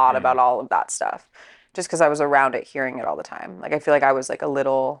fantasized a lot about all of that stuff just because I was around it, hearing it all the time. Like, I feel like I was like a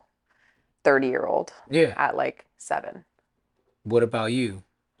little 30-year-old at like 7. What about you?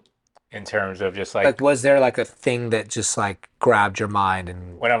 In terms of just like was there like a thing that just like grabbed your mind?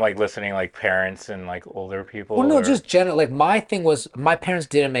 And when I'm like listening, like parents and like older people? Well, no, just general. Like my thing was my parents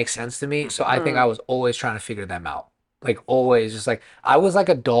didn't make sense to me, so I think I was always trying to figure them out. Like always, just like I was like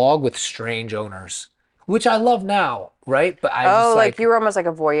a dog with strange owners, which I love now, right? But I just like you were almost like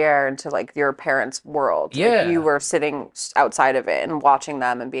a voyeur into like your parents' world. Yeah. Like you were sitting outside of it and watching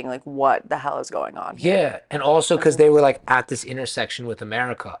them and being like, what the hell is going on here? Yeah. And also because they were like at this intersection with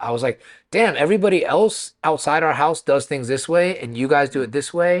America. I was like, damn, everybody else outside our house does things this way and you guys do it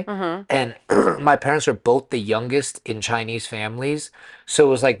this way. And my parents are both the youngest in Chinese families. So it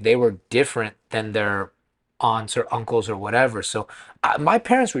was like they were different than their aunts or uncles or whatever. So my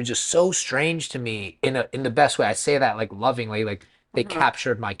parents were just so strange to me in the best way. I say that like lovingly, like they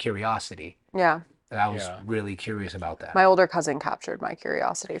captured my curiosity. Yeah. And I was really curious about that. My older cousin captured my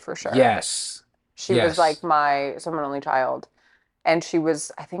curiosity for sure. Yes. She was like so I'm an only child. And she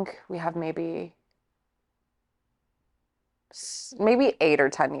was, I think we have maybe 8 or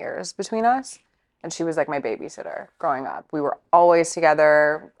 10 years between us. And she was like my babysitter growing up. We were always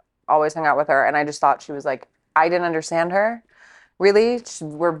together, always hung out with her. And I just thought she was like, I didn't understand her. Really,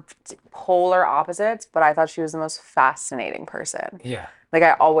 we're polar opposites, but I thought she was the most fascinating person. Yeah. Like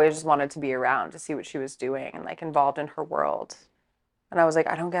I always just wanted to be around to see what she was doing and like involved in her world. And I was like,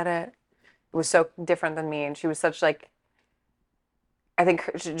 I don't get it. It was so different than me. And she was such like, I think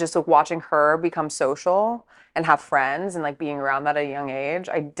just like watching her become social and have friends and like being around that at a young age,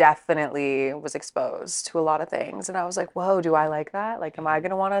 I definitely was exposed to a lot of things. And I was like, whoa, do I like that? Like, am I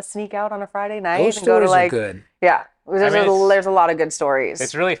going to want to sneak out on a Friday night Those and go to stories like, are good. Yeah. There's a lot of good stories.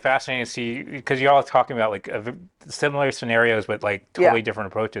 It's really fascinating to see because you're all talking about like similar scenarios, but like totally different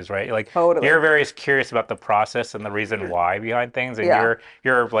approaches, right? Like you're very curious about the process and the reason why behind things, and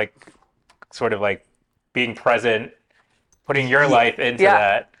you're like sort of like being present, putting your life into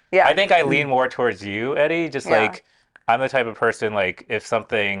that. Yeah. I think I lean more towards you, Eddie. Just like I'm the type of person like if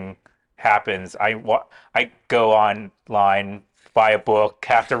something happens, I go online, buy a book,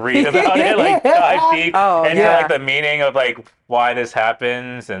 have to read about it, like dive deep into like the meaning of like why this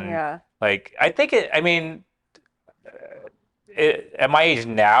happens, and like I think at my age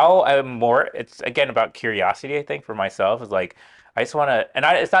now, it's again about curiosity. I think for myself is like I just want to, and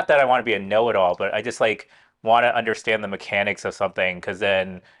it's not that I want to be a know-it-all, but I just like want to understand the mechanics of something because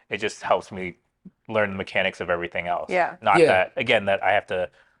then it just helps me learn the mechanics of everything else. Not that again that I have to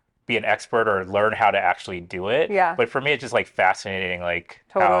be an expert or learn how to actually do it. But for me, it's just like fascinating, like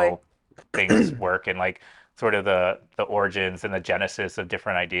how things work and like sort of the origins and the genesis of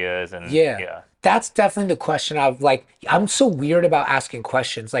different ideas. And that's definitely the question of like, I'm so weird about asking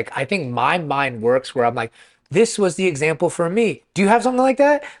questions. Like, I think my mind works where I'm like, this was the example for me. Do you have something like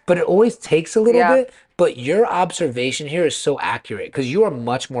that? But it always takes a little bit. But your observation here is so accurate because you are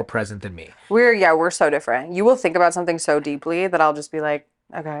much more present than me. We're so different. You will think about something so deeply that I'll just be like,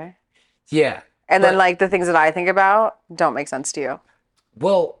 okay. Yeah. And then like the things that I think about don't make sense to you.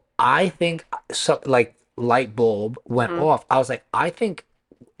 Well, I think like light bulb went off. I was like, I think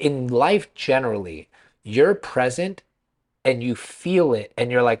in life generally, you're present and you feel it and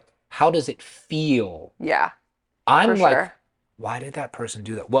you're like, how does it feel? Yeah. I'm like, why did that person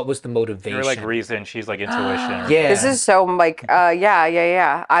do that? What was the motivation? You're like reason, she's like intuition. This is so like,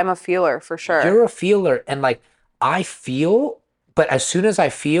 I'm a feeler for sure. You're a feeler and like, I feel, but as soon as I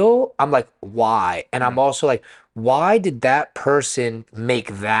feel, I'm like, why? And I'm also like, why did that person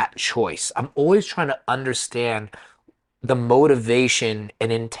make that choice? I'm always trying to understand the motivation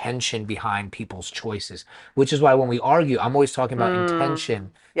and intention behind people's choices, which is why when we argue, I'm always talking about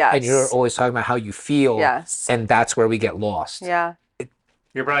intention. And you're always talking about how you feel. And that's where we get lost.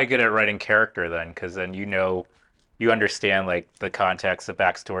 You're probably good at writing character then, because then you understand like the context, the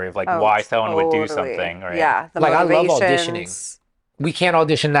backstory of like Oh, why someone would do totally. something, right? Yeah, the Like I love auditioning. motivations. We can't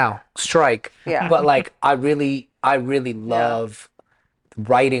audition now, strike. Yeah. But like I really Yeah. love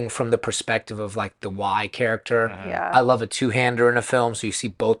writing from the perspective of like the why character. Yeah. I love a two-hander in a film, so you see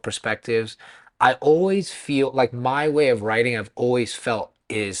both perspectives. I always feel like my way of writing, I've always felt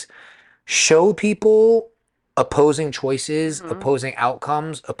is show people opposing choices, opposing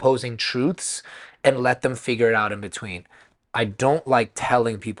outcomes, opposing truths, and let them figure it out in between. I don't like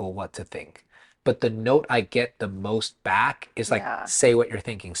telling people what to think. But the note I get the most back is like, Yeah. say what you're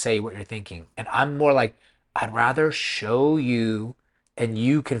thinking, say what you're thinking. And I'm more like, I'd rather show you and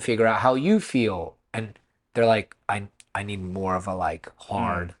you can figure out how you feel. And they're like, I need more of a like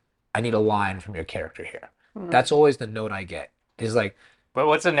hard, I need a line from your character here. That's always the note I get. Is like, But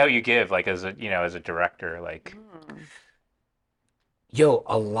what's the note you give, like as a as a director, like? yo,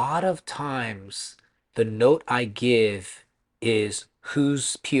 a lot of times the note I give is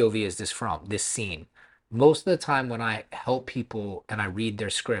whose POV is this from, this scene. Most of the time when I help people and I read their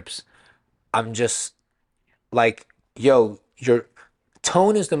scripts, I'm just like, yo, your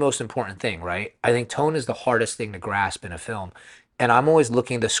tone is the most important thing, right? I think tone is the hardest thing to grasp in a film. And I'm always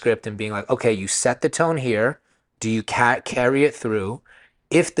looking at the script and being like, okay, you set the tone here. Do you carry it through?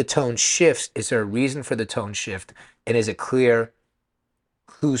 If the tone shifts, is there a reason for the tone shift? And is it clear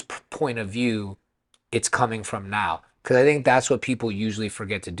whose point of view it's coming from now? Because I think that's what people usually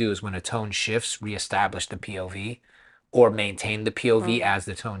forget to do is when a tone shifts, reestablish the POV or maintain the POV as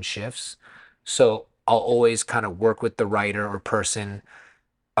the tone shifts. So I'll always kind of work with the writer or person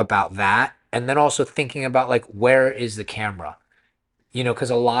about that. And then also thinking about like, where is the camera?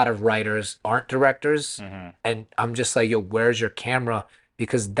 Because a lot of writers aren't directors. And I'm just like, yo, where's your camera?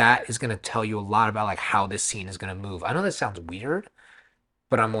 Because that is going to tell you a lot about like how this scene is going to move. I know that sounds weird,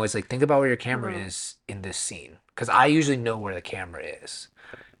 but I'm always like, think about where your camera is in this scene. Because I usually know where the camera is,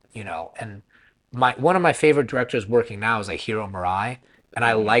 and one of my favorite directors working now is like Hiro Murai. And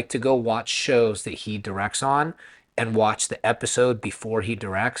I like to go watch shows that he directs on and watch the episode before he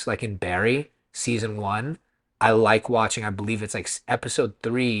directs, like in Barry, season 1. I like watching, I believe it's like episode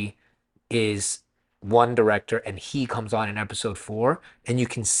 3 is one director and he comes on in episode 4 and you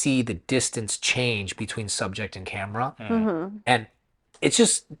can see the distance change between subject and camera. And it's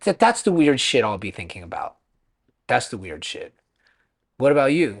just that's the weird shit I'll be thinking about. That's the weird shit. What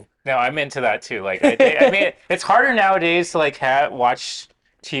about you? No, I'm into that too. Like, I mean, it's harder nowadays to like watch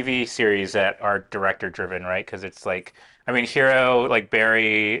TV series that are director driven, right? Because it's like, I mean, Hero, like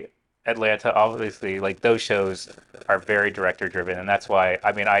Barry, Atlanta, obviously, like those shows are very director driven, and that's why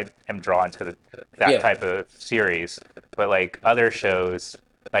I mean I am drawn to that type of series. But like other shows,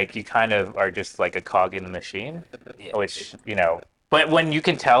 like you kind of are just like a cog in the machine, which But when you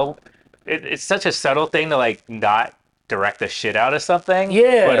can tell, it's such a subtle thing to like not direct the shit out of something,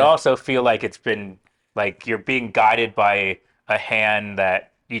 but also feel like it's been like you're being guided by a hand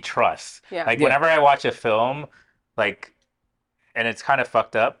that you trust. Like whenever I watch a film, like, and it's kind of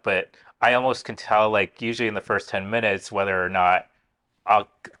fucked up, but I almost can tell like usually in the first 10 minutes whether or not I'll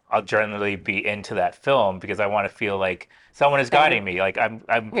generally be into that film because I want to feel like someone is guiding me. Like I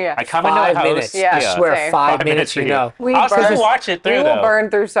come into the 5 house. minutes. I swear, 5 minutes. I'll still watch it through. We though. will burn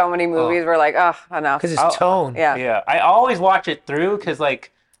through so many movies. We're like, oh, enough. Because it's tone. Yeah. I always watch it through because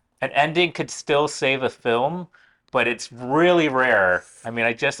like an ending could still save a film, but it's really rare. I mean,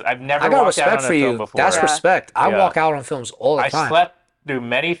 I've never. I got walked out respect on a for film you. before. That's respect. I walk out on films all the time. I slept through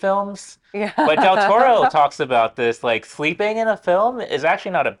many films. But Del Toro talks about this, like sleeping in a film is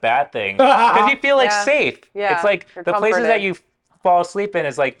actually not a bad thing because you feel like safe. It's like you're the places comforted. that you fall asleep in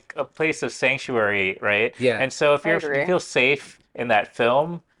is like a place of sanctuary, right? Yeah. And so if you feel safe in that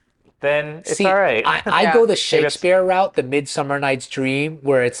film, then it's all right. I go the Shakespeare route, the Midsummer Night's Dream,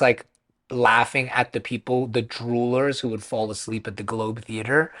 where it's like laughing at the people, the droolers who would fall asleep at the Globe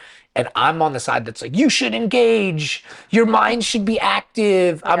Theater. And I'm on the side that's like, you should engage. Your mind should be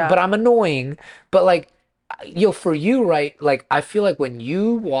active. But I'm annoying. But like, for you, right? Like, I feel like when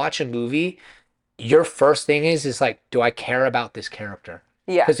you watch a movie, your first thing is like, do I care about this character?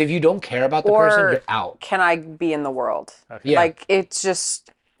 Yeah. Because if you don't care about the person, you're out. Can I be in the world? Yeah. Like, it's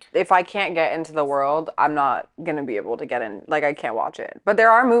just, if I can't get into the world, I'm not going to be able to get in. Like, I can't watch it. But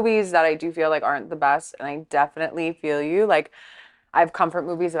there are movies that I do feel like aren't the best. And I definitely feel you. Like, I have comfort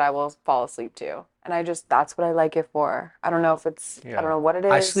movies that I will fall asleep to. And that's what I like it for. I don't know if it's, I don't know what it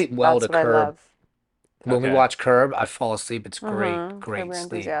is. I sleep well That's to what Curb. I love. When we watch Curb, I fall asleep. It's great. Curb Great Your sleep.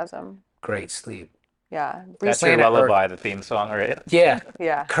 Enthusiasm. Great sleep. Yeah. That's your lullaby, the theme song, right? Yeah.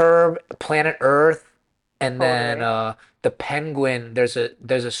 Yeah. Curb, Planet Earth. And then the penguin. There's an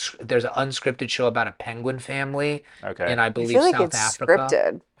unscripted show about a penguin family Okay. in I I believe feel like South it's Africa.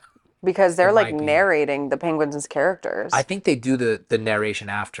 scripted because they're It like might be. narrating the penguins as characters. I think they do the narration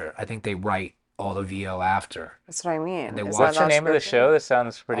after. I think they write all the VO after. That's what I mean. they Is watch What's the that not name of the scripted? show? That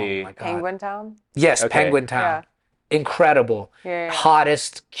sounds Oh pretty. my God. Penguin Town? Yes, Okay. Penguin Town. Yeah. Incredible. Yeah.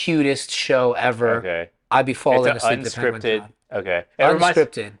 Hottest, cutest show ever. Okay. I'd be falling It's asleep to Penguin unscripted. Town. Okay. It reminds.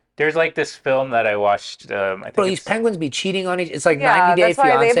 Unscripted. There's like this film that I watched. I think Bro, these it's. penguins be cheating on each. It's like Yeah, 90 Day that's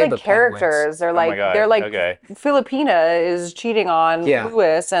why they have Fiancé, like but characters. They're Oh my like God, they're like okay. Filipina is cheating on Yeah.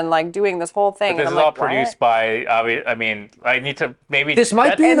 Lewis and like doing this whole thing. But this and is I'm all like, what? produced by. I mean, I need to maybe. This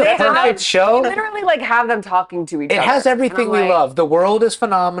might be And the they perfect have- show. They literally like have them talking to each It other. has And everything I'm we like- love. The world is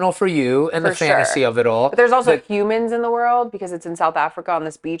phenomenal for you and the For fantasy sure. of it all. But there's also The- humans in the world because it's in South Africa on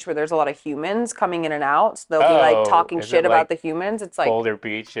this beach where there's a lot of humans coming in and out. So they'll be Oh, like talking is it shit about like the humans. It's like Boulder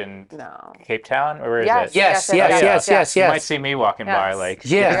Beach and no. Cape Town, or where is Yes. it? Yes. You might see me walking by, Yes. like.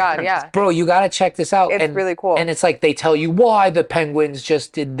 Yeah. Oh my God, yeah. Bro, you gotta check this out. It's really cool. And it's like they tell you why the penguins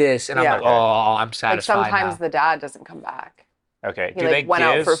just did this, and Yeah. I'm like, oh, I'm Like satisfied sometimes now. the dad doesn't come back. Okay. He Do like they went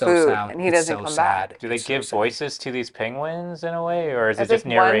out give for So food sad. and he It's doesn't so come sad. back. do they It's so give sad. voices to these penguins in a way, or is it It's just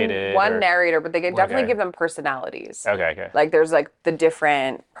like narrated? one or- narrator, but they definitely Okay. give them personalities. Okay. Like there's like the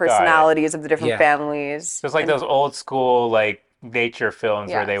different personalities of the different Yeah. families. So it's like And- those old school like nature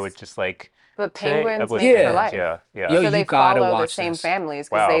films where they Yes. would just like. But today- penguins with mate Yeah. for life. Yeah. Yo, So you they gotta follow the watch same this. families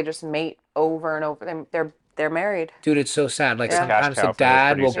because Wow. they just mate over and over. They're married. Dude, it's so sad. Like Yeah. sometimes Cash cow the for those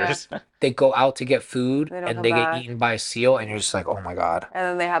dad will producers. they go out to get food They don't and come they back. get eaten by a seal, and you're just like, oh my God. And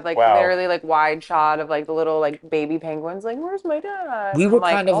then they have like Wow. literally like wide shot of like the little like baby penguins. Like, where's my dad? We were I'm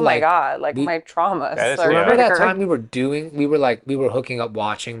like, kind of oh my like- God, like we- my trauma. That is- started yeah. Remember that occurring. time we were hooking up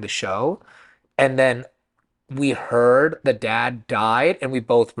watching the show, and then we heard the dad died, and we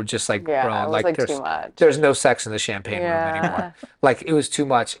both were just like, Yeah, bro, it was like like there's too much. there's no sex in the champagne room Yeah. anymore. Like it was too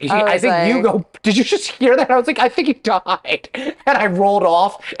much. I I was think you like- go, did you just hear that? I was like, I think he died, and I rolled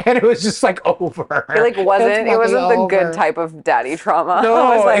off, and it was just like over. It like wasn't. It wasn't the good type of daddy trauma. No,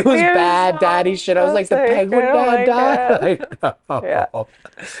 I was like, it was "We're bad so daddy shit. I was like, the penguin oh my dad God." died. Yeah.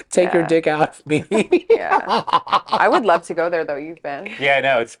 Take your Yeah. dick out of me. Yeah. I would love to go there though. You've been. Yeah,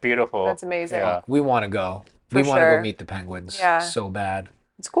 no, it's beautiful. That's amazing. Yeah. We want to go. For We want to go sure. meet the penguins. Yeah. So bad.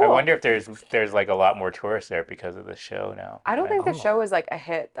 It's cool. I wonder if there's like a lot more tourists there because of the show now. I don't think the show is like a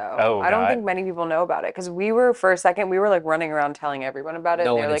hit though. Oh, I don't not? think many people know about it because we were for a second we were like running around telling everyone about it.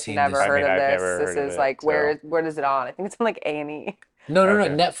 No They're one had like seen never this. heard I mean, of I've this. never This heard of is it, like so- where is it on? I think it's on like A&E. No, Okay.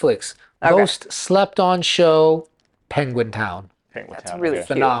 Netflix. Okay. Most slept on show, Penguin Town. Penguin That's Town, really okay.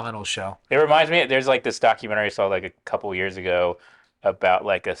 cute. Phenomenal show. It reminds me. There's like this documentary I saw like a couple years ago about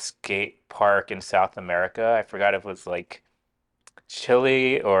like a skate park in South America. I forgot if it was like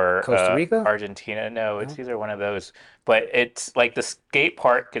Chile or Costa Rica? Argentina. No, it's either one of those. But it's like the skate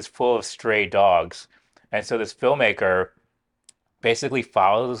park is full of stray dogs, and so this filmmaker basically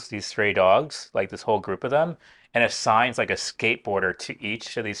follows these stray dogs, like this whole group of them, and assigns like a skateboarder to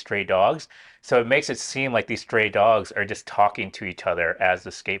each of these stray dogs. So it makes it seem like these stray dogs are just talking to each other as the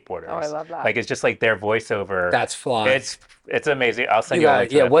skateboarders. Oh, I love that. Like it's just like their voiceover. That's fly. It's amazing. I'll send You you a got link it.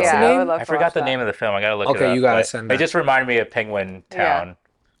 to Yeah, that what's the film. Yeah, I name? would love I to forgot watch the that. name of the film. I gotta look it Okay, up. you gotta but send It that. just reminded me of Penguin Yeah. Town.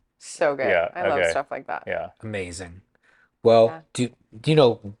 So good. Yeah, I love okay. stuff like that. Yeah. Amazing. Well, Yeah. do you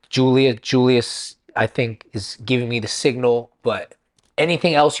know Julius, I think, is giving me the signal, but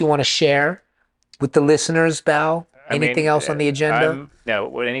anything else you want to share with the listeners, Bao? I mean, Anything else on the agenda?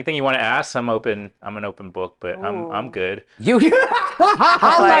 No, anything you want to ask, I'm open. I'm an open book, but I'm Ooh. good. You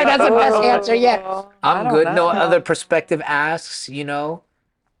Highlight that's the best ooh, answer yet. I I'm don't good. No know. other prospective asks,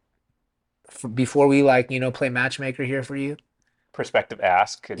 before we play matchmaker here for you. Perspective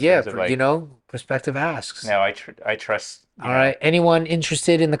ask. In Yeah, terms of, like, prospective asks. No, I trust. you All know. right. Anyone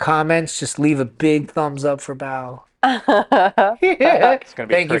interested in the comments, just leave a big thumbs up for Bao. It's gonna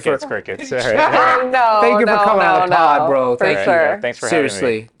be Thank you for crickets. All right. No, Thank you for no, coming on no, the pod, no, bro. For Thank you. sure. Yeah, thanks for having me.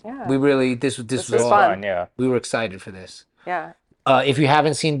 Seriously, Yeah. we really this This was was fun. fun. Yeah. We were excited for this. Yeah. If you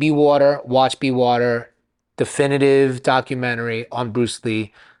haven't seen Be Water, watch Be Water. Definitive documentary on Bruce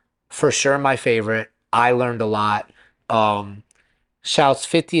Lee. For sure, my favorite. I learned a lot. Shouts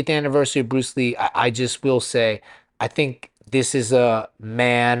 50th anniversary of Bruce Lee. I just will say, I think this is a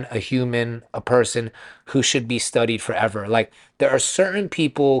man, a human, a person who should be studied forever. Like, there are certain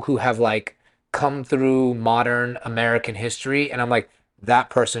people who have come through modern American history, and I'm like, that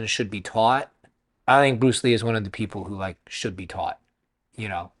person should be taught. I think Bruce Lee is one of the people who should be taught.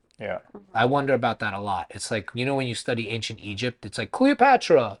 Yeah. I wonder about that a lot. It's like, when you study ancient Egypt, it's like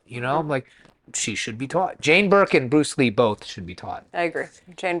Cleopatra, I'm like, she should be taught. Jane Birkin, Bruce Lee, both should be taught. I agree.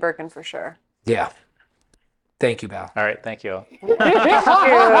 Jane Birkin for sure. Yeah. Thank you, Bao. All right, thank you.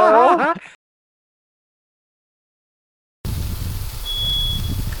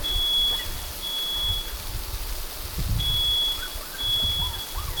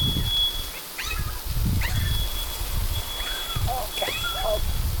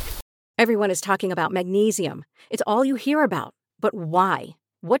 Everyone is talking about magnesium. It's all you hear about. But why?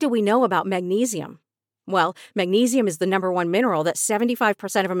 What do we know about magnesium? Well, magnesium is the number one mineral that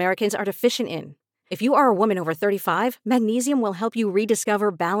 75% of Americans are deficient in. If you are a woman over 35, magnesium will help you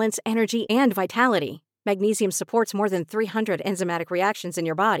rediscover balance, energy, and vitality. Magnesium supports more than 300 enzymatic reactions in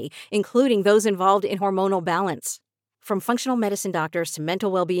your body, including those involved in hormonal balance. From functional medicine doctors to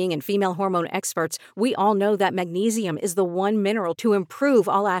mental well-being and female hormone experts, we all know that magnesium is the one mineral to improve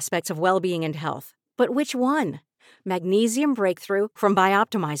all aspects of well-being and health. But which one? Magnesium Breakthrough from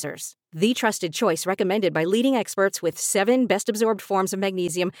Bioptimizers, the trusted choice recommended by leading experts with 7 best-absorbed forms of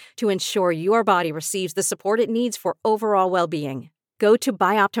magnesium to ensure your body receives the support it needs for overall well-being. Go to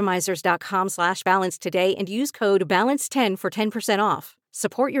bioptimizers.com/balance today and use code BALANCE10 for 10% off.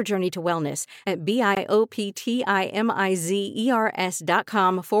 Support your journey to wellness at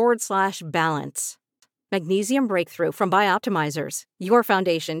bioptimizers.com/balance. Magnesium Breakthrough from Bioptimizers, your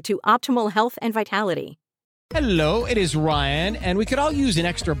foundation to optimal health and vitality. Hello, it is Ryan, and we could all use an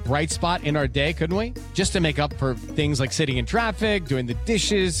extra bright spot in our day, couldn't we? Just to make up for things like sitting in traffic, doing the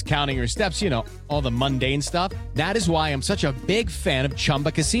dishes, counting your steps, all the mundane stuff. That is why I'm such a big fan of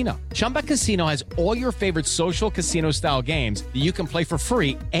Chumba Casino. Chumba Casino has all your favorite social casino-style games that you can play for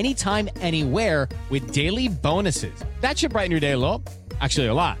free anytime, anywhere with daily bonuses. That should brighten your day a little. Actually,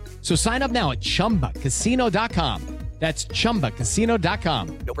 a lot. So sign up now at ChumbaCasino.com. That's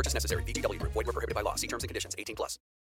ChumbaCasino.com. No purchase necessary. VGW Group. Void where prohibited by law. See terms and conditions. 18+.